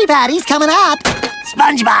 20 Krabby Patties coming up.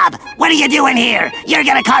 SpongeBob, what are you doing here? You're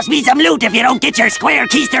gonna cost me some loot if you don't get your square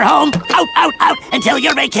keister home. Out, out, out, until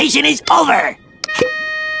your vacation is over.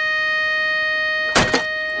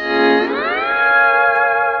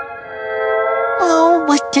 Oh,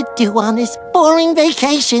 what to do on this boring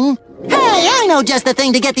vacation? Hey, I know just the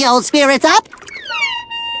thing to get the old spirits up.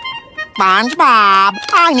 SpongeBob,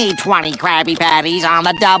 I need 20 Krabby Patties on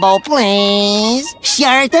the double, please.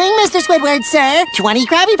 Sure thing, Mr. Squidward, sir. 20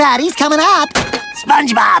 Krabby Patties coming up.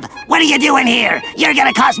 SpongeBob, what are you doing here? You're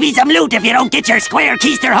gonna cost me some loot if you don't get your square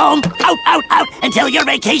keister home. Out, out, out, until your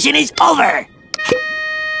vacation is over.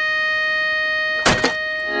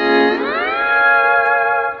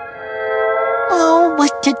 Oh,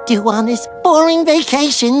 what to do on this boring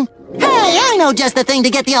vacation? Hey, I know just the thing to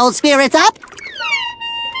get the old spirits up.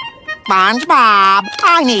 SpongeBob,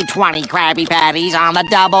 I need 20 Krabby Patties on the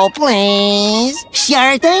double, please.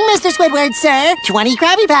 Sure thing, Mr. Squidward, sir. 20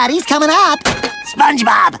 Krabby Patties coming up.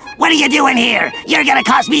 SpongeBob, what are you doing here? You're gonna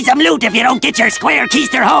cost me some loot if you don't get your square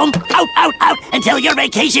keister home. Out, out, out, until your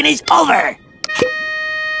vacation is over.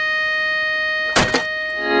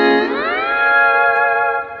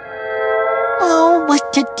 Oh,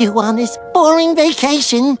 what to do on this boring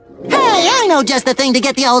vacation? Hey, I know just the thing to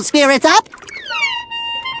get the old spirits up.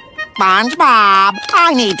 SpongeBob,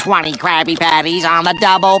 I need 20 Krabby Patties on the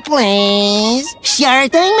double, please. Sure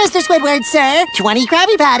thing, Mr. Squidward, sir. 20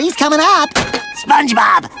 Krabby Patties coming up.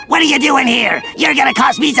 SpongeBob, what are you doing here? You're gonna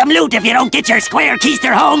cost me some loot if you don't get your square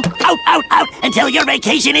keister home. Out, out, out, until your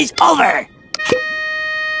vacation is over.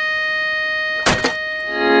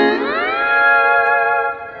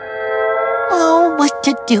 Oh, what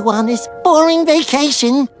to do on this boring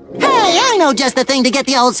vacation? Hey, I know just the thing to get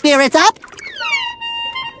the old spirits up.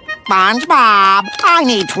 SpongeBob, I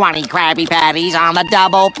need 20 Krabby Patties on the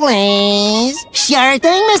double, please. Sure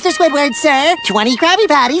thing, Mr. Squidward, sir. 20 Krabby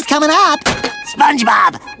Patties coming up.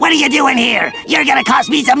 SpongeBob, what are you doing here? You're gonna cost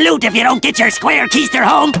me some loot if you don't get your square keister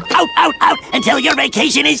home. Out, out, out, until your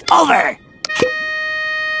vacation is over.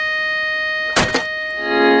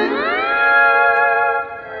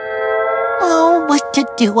 Oh, what to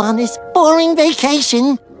do on this boring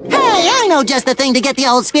vacation? Hey, I know just the thing to get the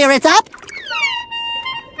old spirits up.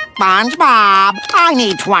 SpongeBob, I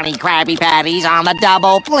need 20 Krabby Patties on the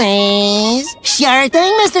double, please. Sure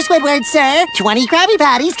thing, Mr. Squidward, sir. 20 Krabby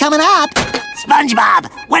Patties coming up.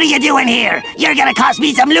 SpongeBob, what are you doing here? You're gonna cost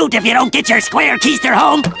me some loot if you don't get your square keister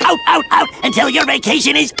home. Out, out, out, until your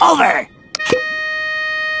vacation is over.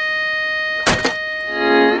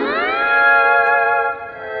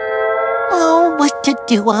 Oh, what to to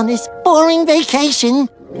do on this boring vacation.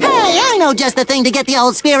 Hey, I know just the thing to get the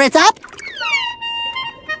old spirits up.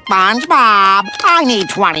 SpongeBob, I need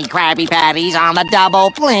 20 Krabby Patties on the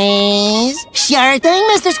double, please. Sure thing,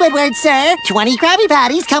 Mr. Squidward, sir. 20 Krabby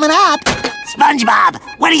Patties coming up. SpongeBob,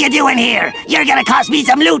 what are you doing here? You're gonna cost me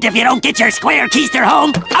some loot if you don't get your square keister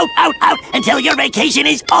home. Out, out, out, until your vacation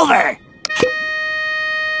is over.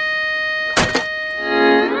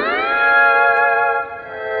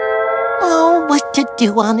 Oh, what to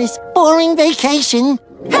do on this boring vacation?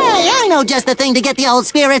 Hey, I know just the thing to get the old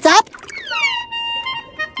spirits up.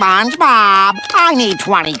 SpongeBob, I need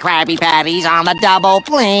 20 Krabby Patties on the double,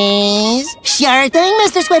 please. Sure thing,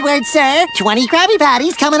 Mr. Squidward, sir. 20 Krabby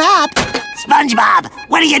Patties coming up. SpongeBob,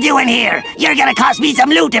 what are you doing here? You're gonna cost me some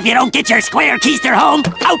loot if you don't get your square keister home.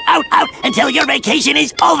 Out, out, out, until your vacation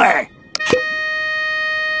is over.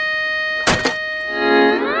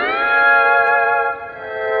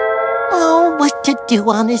 Oh, what to do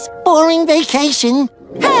on this boring vacation?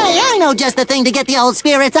 Hey, I know just the thing to get the old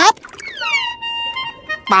spirits up.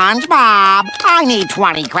 SpongeBob, I need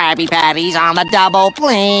 20 Krabby Patties on the double,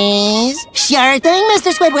 please. Sure thing,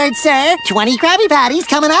 Mr. Squidward, sir. 20 Krabby Patties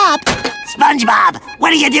coming up. SpongeBob,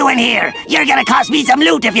 what are you doing here? You're gonna cost me some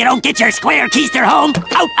loot if you don't get your square keister home.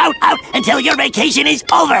 Out, out, out, until your vacation is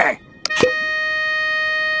over.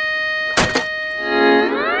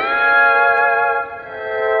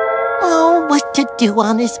 Oh, what to do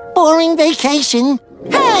on this boring vacation?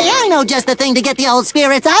 Hey, I know just the thing to get the old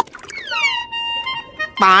spirits up.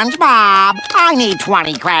 SpongeBob, I need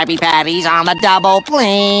 20 Krabby Patties on the double,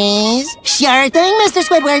 please. Sure thing, Mr.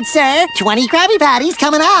 Squidward, sir. 20 Krabby Patties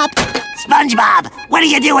coming up. SpongeBob, what are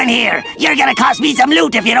you doing here? You're gonna cost me some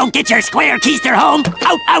loot if you don't get your square keister home.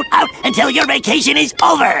 Out, out, out, until your vacation is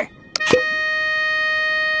over.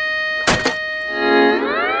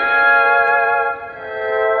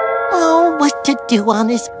 Oh, what to do on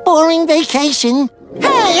this boring vacation?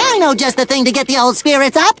 Hey, I know just the thing to get the old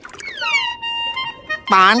spirits up.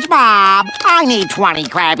 SpongeBob, I need 20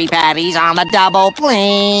 Krabby Patties on the double,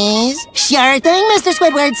 please. Sure thing, Mr.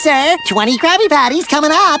 Squidward, sir. 20 Krabby Patties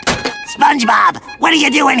coming up. SpongeBob, what are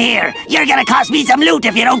you doing here? You're gonna cost me some loot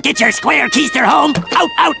if you don't get your square keister home. Out,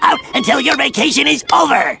 out, out, until your vacation is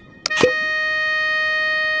over.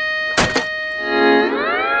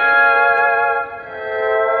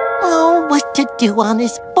 Oh, what to do on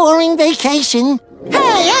this boring vacation?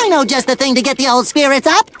 Hey, I know just the thing to get the old spirits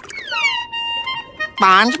up.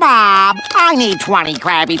 SpongeBob, I need 20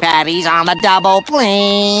 Krabby Patties on the double,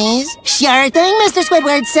 please. Sure thing, Mr.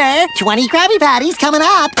 Squidward, sir. 20 Krabby Patties coming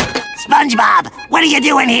up. SpongeBob, what are you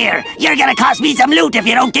doing here? You're gonna cost me some loot if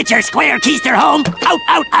you don't get your square keister home. Out,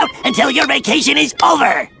 out, out, until your vacation is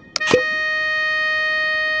over.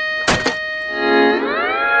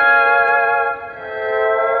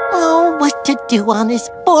 Oh, what to do on this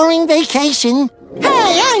boring vacation?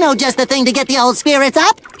 Hey, I know just the thing to get the old spirits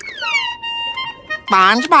up.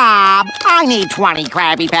 SpongeBob, I need 20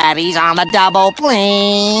 Krabby Patties on the double,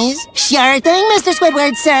 please. Sure thing, Mr.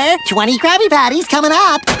 Squidward, sir. 20 Krabby Patties coming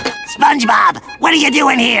up. SpongeBob, what are you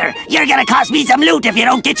doing here? You're gonna cost me some loot if you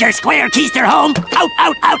don't get your square keister home. Out,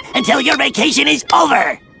 out, out, until your vacation is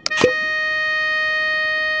over.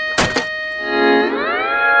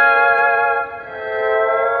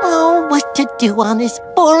 Oh, what to do on this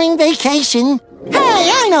boring vacation? Hey,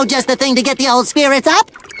 I know just the thing to get the old spirits up.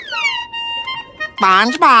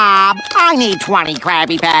 SpongeBob, I need 20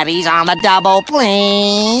 Krabby Patties on the double,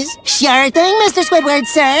 please. Sure thing, Mr. Squidward,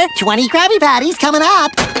 sir. 20 Krabby Patties coming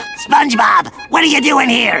up. SpongeBob, what are you doing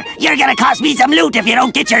here? You're gonna cost me some loot if you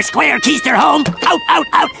don't get your square keister home. Out, out,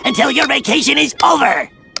 out, until your vacation is over.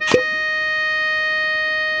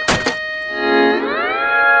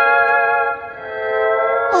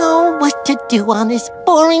 Oh, what to do on this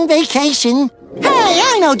boring vacation? Hey,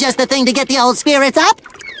 I know just the thing to get the old spirits up.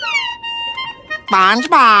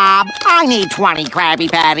 SpongeBob, I need 20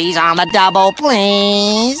 Krabby Patties on the double,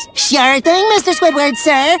 please. Sure thing, Mr. Squidward,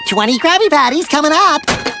 sir. 20 Krabby Patties coming up.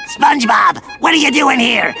 SpongeBob, what are you doing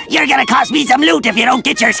here? You're gonna cost me some loot if you don't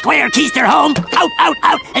get your square keister home. Out, out,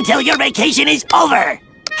 out, until your vacation is over.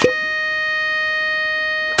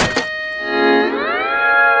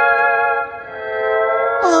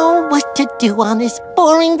 Oh, what to do on this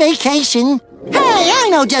boring vacation? Hey, I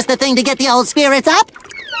know just the thing to get the old spirits up.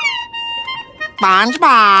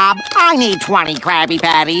 SpongeBob, I need 20 Krabby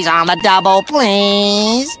Patties on the double,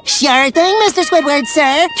 please. Sure thing, Mr. Squidward,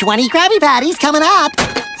 sir. 20 Krabby Patties coming up.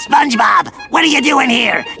 SpongeBob, what are you doing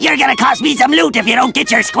here? You're gonna cost me some loot if you don't get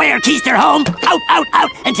your square keister home. Out, out, out,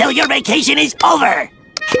 until your vacation is over.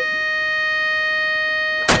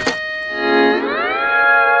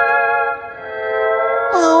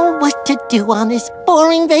 Oh, what what to do on this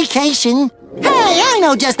boring vacation. Hey, I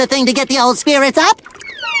know just the thing to get the old spirits up.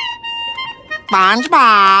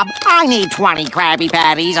 SpongeBob, I need 20 Krabby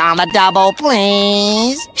Patties on the double,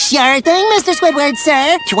 please. Sure thing, Mr. Squidward,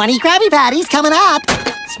 sir. 20 Krabby Patties coming up.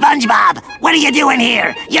 SpongeBob, what are you doing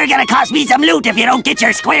here? You're gonna cost me some loot if you don't get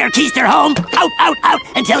your square keister home. Out, out, out,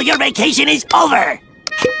 until your vacation is over.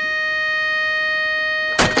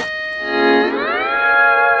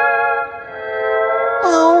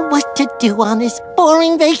 Oh, what to do on this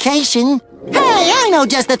boring vacation. Hey, I know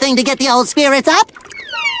just the thing to get the old spirits up.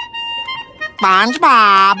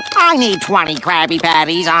 SpongeBob, I need 20 Krabby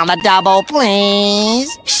Patties on the double,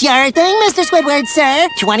 please. Sure thing, Mr. Squidward, sir.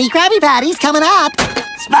 20 Krabby Patties coming up.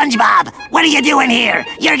 SpongeBob, what are you doing here?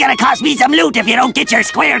 You're gonna cost me some loot if you don't get your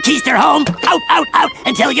square keister home. Out, out, out,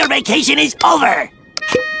 until your vacation is over.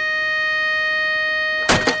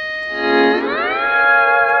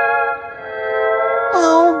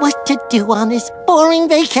 Oh, what to do on this boring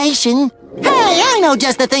vacation. Hey, I know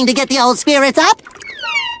just the thing to get the old spirits up.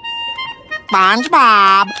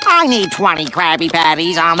 SpongeBob, I need 20 Krabby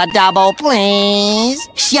Patties on the double, please.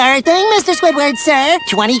 Sure thing, Mr. Squidward, sir.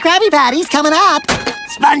 20 Krabby Patties coming up.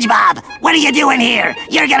 SpongeBob, what are you doing here?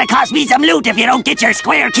 You're gonna cost me some loot if you don't get your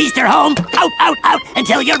square keister home. Out, out, out,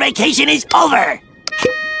 until your vacation is over.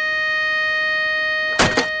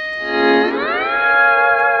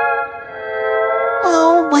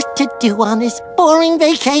 Oh, what to do on this boring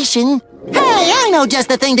vacation. Hey, I know just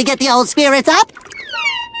the thing to get the old spirits up.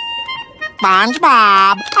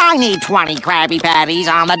 SpongeBob, I need 20 Krabby Patties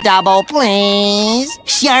on the double, please.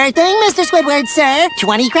 Sure thing, Mr. Squidward, sir.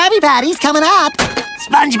 20 Krabby Patties coming up.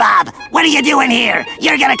 SpongeBob, what are you doing here?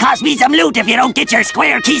 You're gonna cost me some loot if you don't get your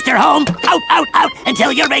square keister home. Out, out, out,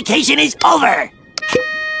 until your vacation is over.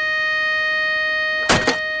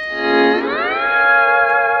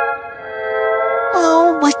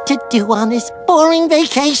 Oh, what to do on this boring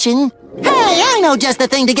vacation. Hey, I know just the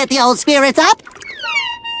thing to get the old spirits up.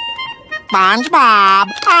 SpongeBob,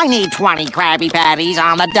 I need 20 Krabby Patties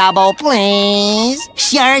on the double, please.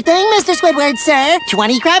 Sure thing, Mr. Squidward, sir.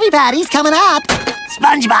 20 Krabby Patties coming up.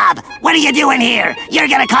 SpongeBob, what are you doing here? You're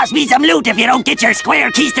gonna cost me some loot if you don't get your square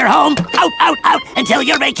keister home. Out, out, out, until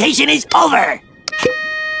your vacation is over.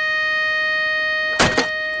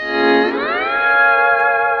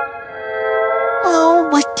 Oh,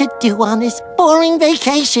 what to do on this boring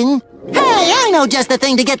vacation. Hey, I know just the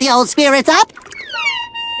thing to get the old spirits up.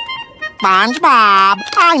 SpongeBob,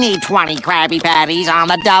 I need 20 Krabby Patties on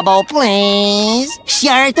the double, please.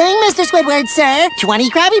 Sure thing, Mr. Squidward, sir.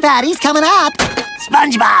 20 Krabby Patties coming up.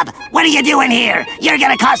 SpongeBob, what are you doing here? You're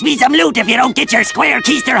gonna cost me some loot if you don't get your square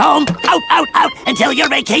keister home. Out, out, out, until your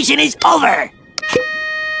vacation is over.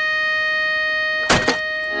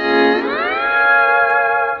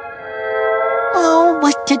 Oh,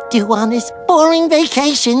 what to do on this boring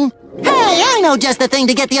vacation. Hey, I know just the thing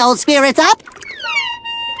to get the old spirits up.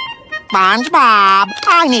 SpongeBob,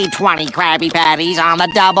 I need 20 Krabby Patties on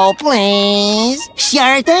the double, please.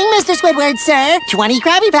 Sure thing, Mr. Squidward, sir. 20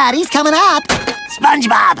 Krabby Patties coming up.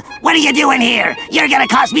 SpongeBob, what are you doing here? You're gonna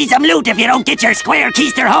cost me some loot if you don't get your square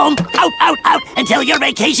keister home. Out, out, out, until your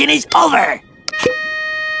vacation is over.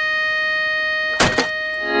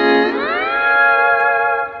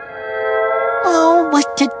 Oh,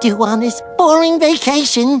 what to do on this boring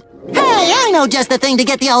vacation. Hey, I know just the thing to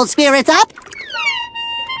get the old spirits up.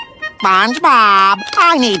 SpongeBob,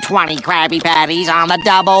 I need 20 Krabby Patties on the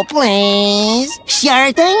double, please.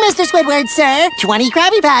 Sure thing, Mr. Squidward, sir. 20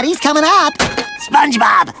 Krabby Patties coming up.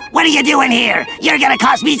 SpongeBob, what are you doing here? You're gonna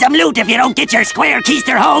cost me some loot if you don't get your square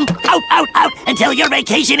keister home. Out, out, out, until your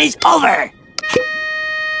vacation is over.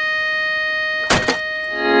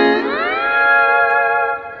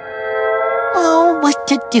 Oh, what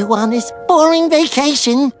to do on this boring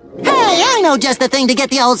vacation. Hey, I know just the thing to get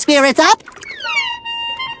the old spirits up.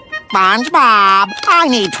 SpongeBob, I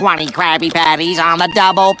need 20 Krabby Patties on the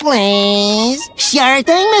double, please. Sure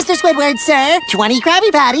thing, Mr. Squidward, sir. 20 Krabby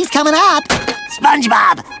Patties coming up.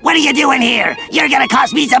 SpongeBob, what are you doing here? You're gonna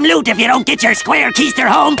cost me some loot if you don't get your square keister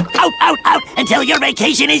home. Out, out, out, until your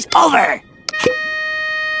vacation is over.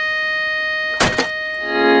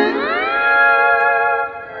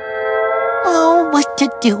 Oh, what to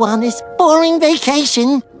do on this boring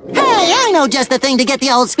vacation. Hey, I know just the thing to get the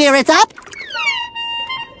old spirits up.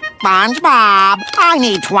 SpongeBob, I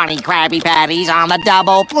need 20 Krabby Patties on the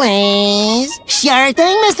double, please. Sure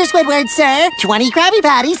thing, Mr. Squidward, sir. 20 Krabby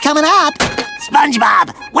Patties coming up.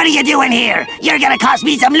 SpongeBob, what are you doing here? You're gonna cost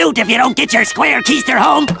me some loot if you don't get your square keister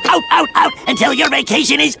home. Out, out, out, until your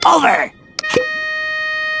vacation is over.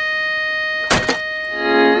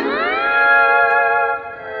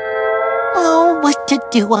 Oh, what to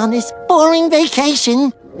do on this boring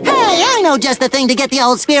vacation. Hey, I know just the thing to get the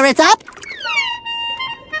old spirits up.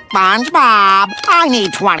 SpongeBob, I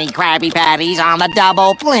need 20 Krabby Patties on the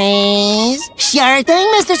double, please. Sure thing,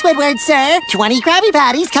 Mr. Squidward, sir. 20 Krabby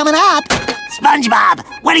Patties coming up. SpongeBob,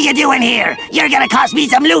 what are you doing here? You're gonna cost me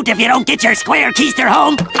some loot if you don't get your square keister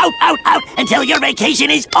home. Out, out, out, until your vacation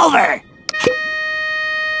is over.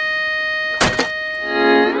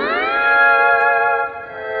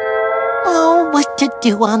 Oh, what to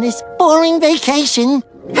do on this boring vacation?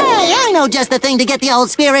 Hey, I know just the thing to get the old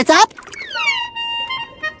spirits up.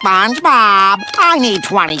 SpongeBob, I need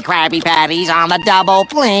 20 Krabby Patties on the double,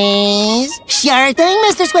 please. Sure thing,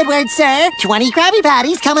 Mr. Squidward, sir. 20 Krabby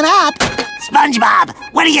Patties coming up. SpongeBob,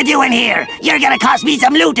 what are you doing here? You're gonna cost me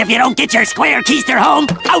some loot if you don't get your square keister home.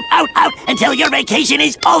 Out, out, out, until your vacation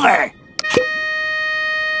is over.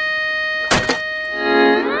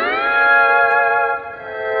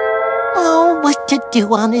 Oh, what to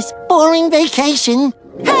do on this boring vacation?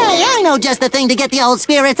 Hey, I know just the thing to get the old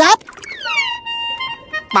spirits up.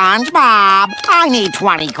 SpongeBob, I need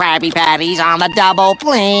 20 Krabby Patties on the double,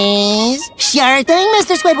 please. Sure thing,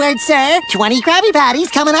 Mr. Squidward, sir. 20 Krabby Patties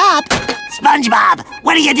coming up. SpongeBob,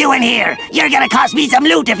 what are you doing here? You're gonna cost me some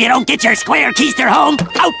loot if you don't get your square keister home.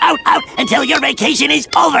 Out, out, out, until your vacation is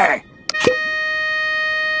over.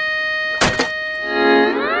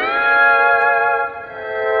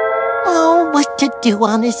 Oh, what to do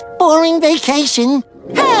on this boring vacation?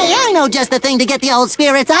 Hey, I know just the thing to get the old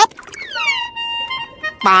spirits up.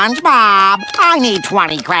 SpongeBob, I need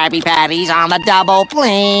 20 Krabby Patties on the double,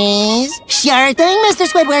 please. Sure thing, Mr.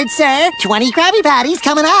 Squidward, sir. 20 Krabby Patties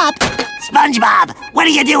coming up. SpongeBob, what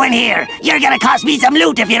are you doing here? You're gonna cost me some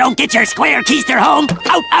loot if you don't get your square keister home.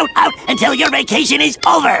 Out, out, out, until your vacation is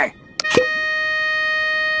over.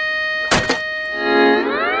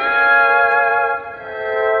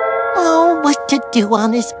 Oh, what to do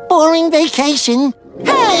on this boring vacation?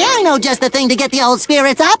 Hey, I know just the thing to get the old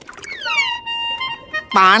spirits up.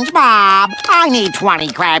 SpongeBob, I need 20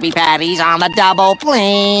 Krabby Patties on the double,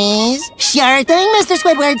 please. Sure thing, Mr.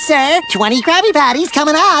 Squidward, sir. 20 Krabby Patties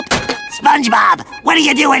coming up. SpongeBob, what are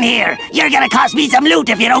you doing here? You're gonna cost me some loot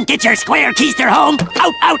if you don't get your square keister home.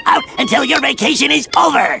 Out, out, out, until your vacation is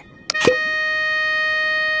over.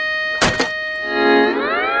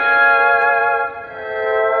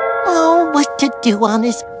 Oh, what to do on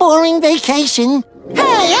this boring vacation?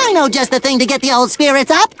 Hey, I know just the thing to get the old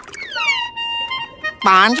spirits up.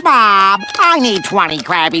 SpongeBob, I need 20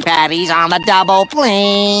 Krabby Patties on the double,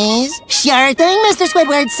 please. Sure thing, Mr.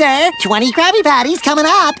 Squidward, sir. 20 Krabby Patties coming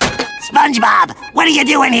up. SpongeBob, what are you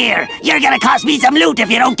doing here? You're gonna cost me some loot if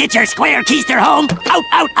you don't get your square keister home. Out,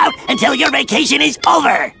 out, out, until your vacation is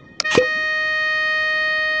over.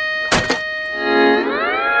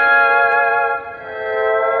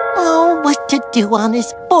 Oh, what to do on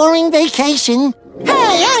this boring vacation?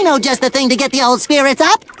 Hey, I know just the thing to get the old spirits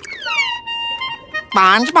up.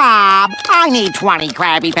 SpongeBob, I need 20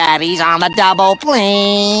 Krabby Patties on the double,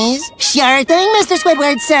 please. Sure thing, Mr.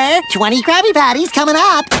 Squidward, sir. 20 Krabby Patties coming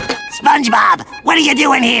up. SpongeBob, what are you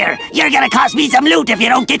doing here? You're gonna cost me some loot if you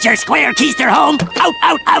don't get your square keister home. Out,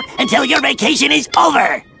 out, out, until your vacation is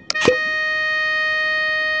over.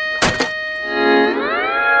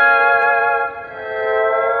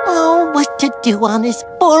 Oh, what to do on this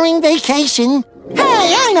boring vacation?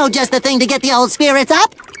 Hey, I know just the thing to get the old spirits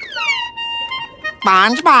up.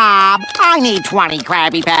 SpongeBob, I need 20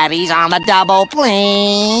 Krabby Patties on the double,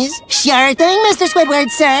 please. Sure thing, Mr.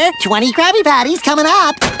 Squidward, sir. 20 Krabby Patties coming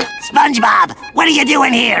up. SpongeBob, what are you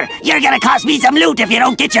doing here? You're gonna cost me some loot if you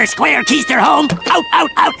don't get your square keister home. Out, out,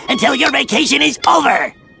 out, until your vacation is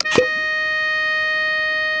over.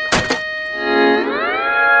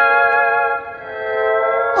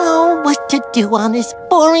 Oh, what to do on this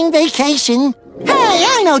boring vacation? Hey,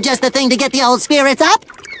 I know just the thing to get the old spirits up.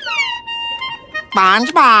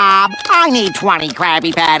 SpongeBob, I need 20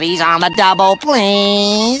 Krabby Patties on the double,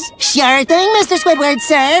 please. Sure thing, Mr. Squidward,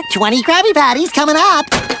 sir. 20 Krabby Patties coming up.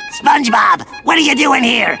 SpongeBob, what are you doing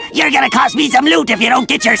here? You're gonna cost me some loot if you don't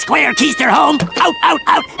get your square keister home. Out, out,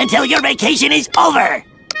 out, until your vacation is over.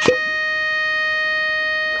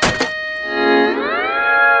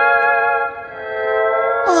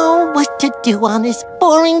 Oh, what to do on this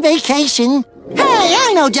boring vacation? Hey,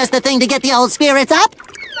 I know just the thing to get the old spirits up.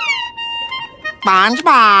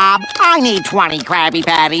 SpongeBob, I need 20 Krabby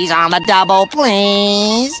Patties on the double,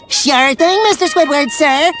 please. Sure thing, Mr. Squidward,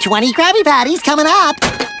 sir. 20 Krabby Patties coming up.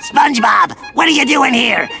 SpongeBob, what are you doing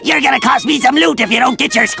here? You're gonna cost me some loot if you don't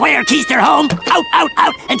get your square keister home. Out, out,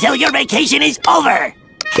 out, until your vacation is over.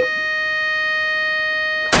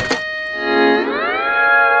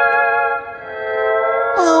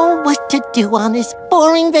 Oh, what to do on this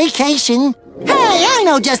boring vacation? Hey, I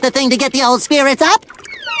know just the thing to get the old spirits up.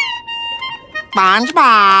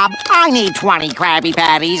 SpongeBob, I need 20 Krabby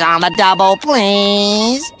Patties on the double,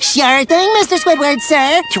 please. Sure thing, Mr. Squidward,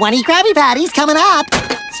 sir. 20 Krabby Patties coming up.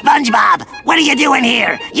 SpongeBob, what are you doing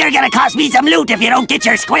here? You're gonna cost me some loot if you don't get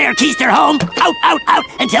your square keister home. Out, out, out,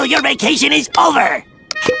 until your vacation is over.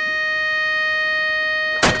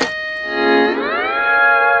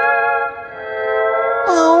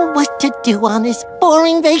 Oh, what to do on this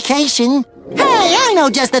boring vacation? Hey, I know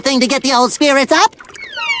just the thing to get the old spirits up.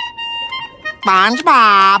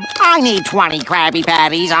 SpongeBob, I need 20 Krabby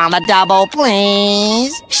Patties on the double,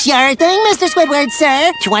 please. Sure thing, Mr. Squidward,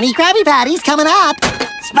 sir. 20 Krabby Patties coming up.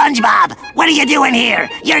 SpongeBob, what are you doing here?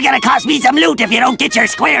 You're gonna cost me some loot if you don't get your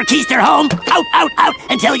square keister home. Out, out, out,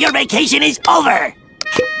 until your vacation is over.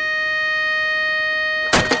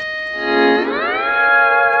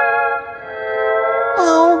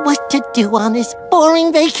 Oh, what to do on this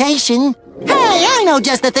boring vacation? Hey, I know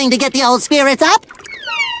just the thing to get the old spirits up.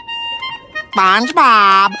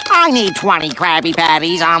 SpongeBob, I need 20 Krabby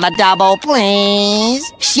Patties on the double,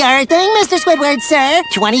 please. Sure thing, Mr. Squidward, sir.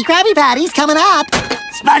 20 Krabby Patties coming up.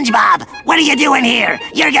 SpongeBob, what are you doing here?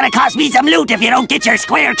 You're gonna cost me some loot if you don't get your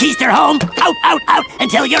square keister home. Out, out, out,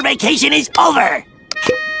 until your vacation is over.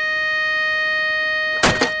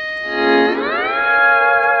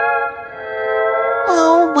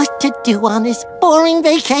 Oh, what to do on this boring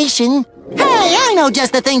vacation? Hey, I know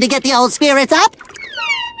just the thing to get the old spirits up.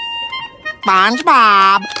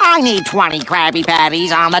 SpongeBob, I need 20 Krabby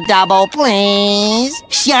Patties on the double, please.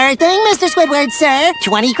 Sure thing, Mr. Squidward, sir.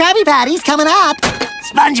 20 Krabby Patties coming up.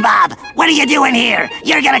 SpongeBob, what are you doing here?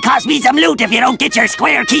 You're gonna cost me some loot if you don't get your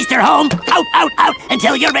square keister home. Out, out, out,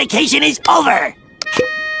 until your vacation is over.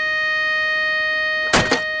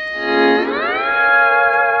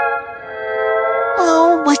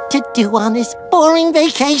 Oh, what to do on this boring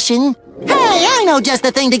vacation? Hey, I know just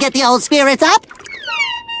the thing to get the old spirits up.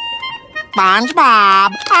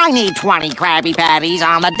 SpongeBob, I need 20 Krabby Patties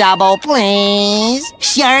on the double, please.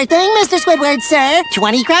 Sure thing, Mr. Squidward, sir.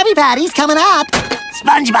 20 Krabby Patties coming up.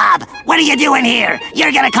 SpongeBob, what are you doing here?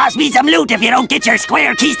 You're gonna cost me some loot if you don't get your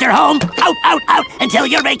square keister home. Out, out, out, until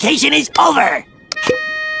your vacation is over.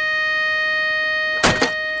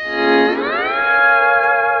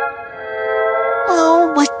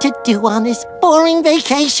 Oh, what to do on this boring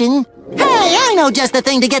vacation? Hey, I know just the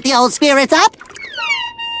thing to get the old spirits up.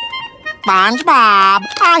 SpongeBob,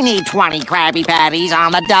 I need 20 Krabby Patties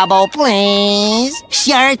on the double, please.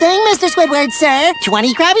 Sure thing, Mr. Squidward, sir.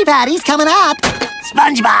 20 Krabby Patties coming up.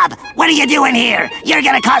 SpongeBob, what are you doing here? You're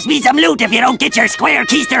gonna cost me some loot if you don't get your square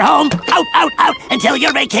keister home. Out, out, out, until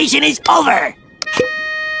your vacation is over.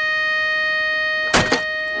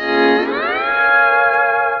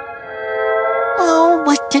 Oh,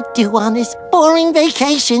 what to do on this boring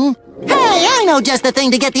vacation? Hey, I know just the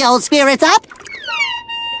thing to get the old spirits up.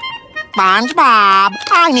 SpongeBob,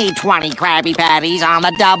 I need 20 Krabby Patties on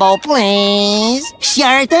the double, please.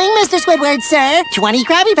 Sure thing, Mr. Squidward, sir. 20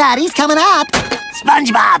 Krabby Patties coming up.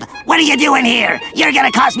 SpongeBob, what are you doing here? You're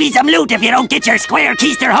gonna cost me some loot if you don't get your square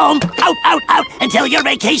keister home. Out, out, out, until your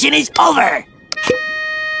vacation is over.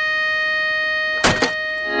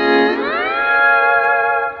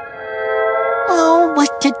 Oh,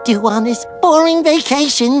 what to do on this boring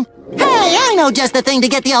vacation? Hey, I know just the thing to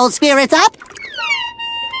get the old spirits up.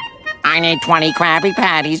 I need 20 Krabby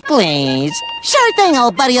Patties, please. Sure thing,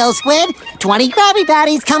 old buddy old squid. 20 Krabby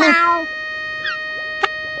Patties coming.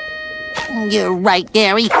 You're right,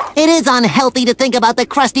 Gary. It is unhealthy to think about the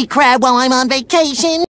Krusty Krab while I'm on vacation.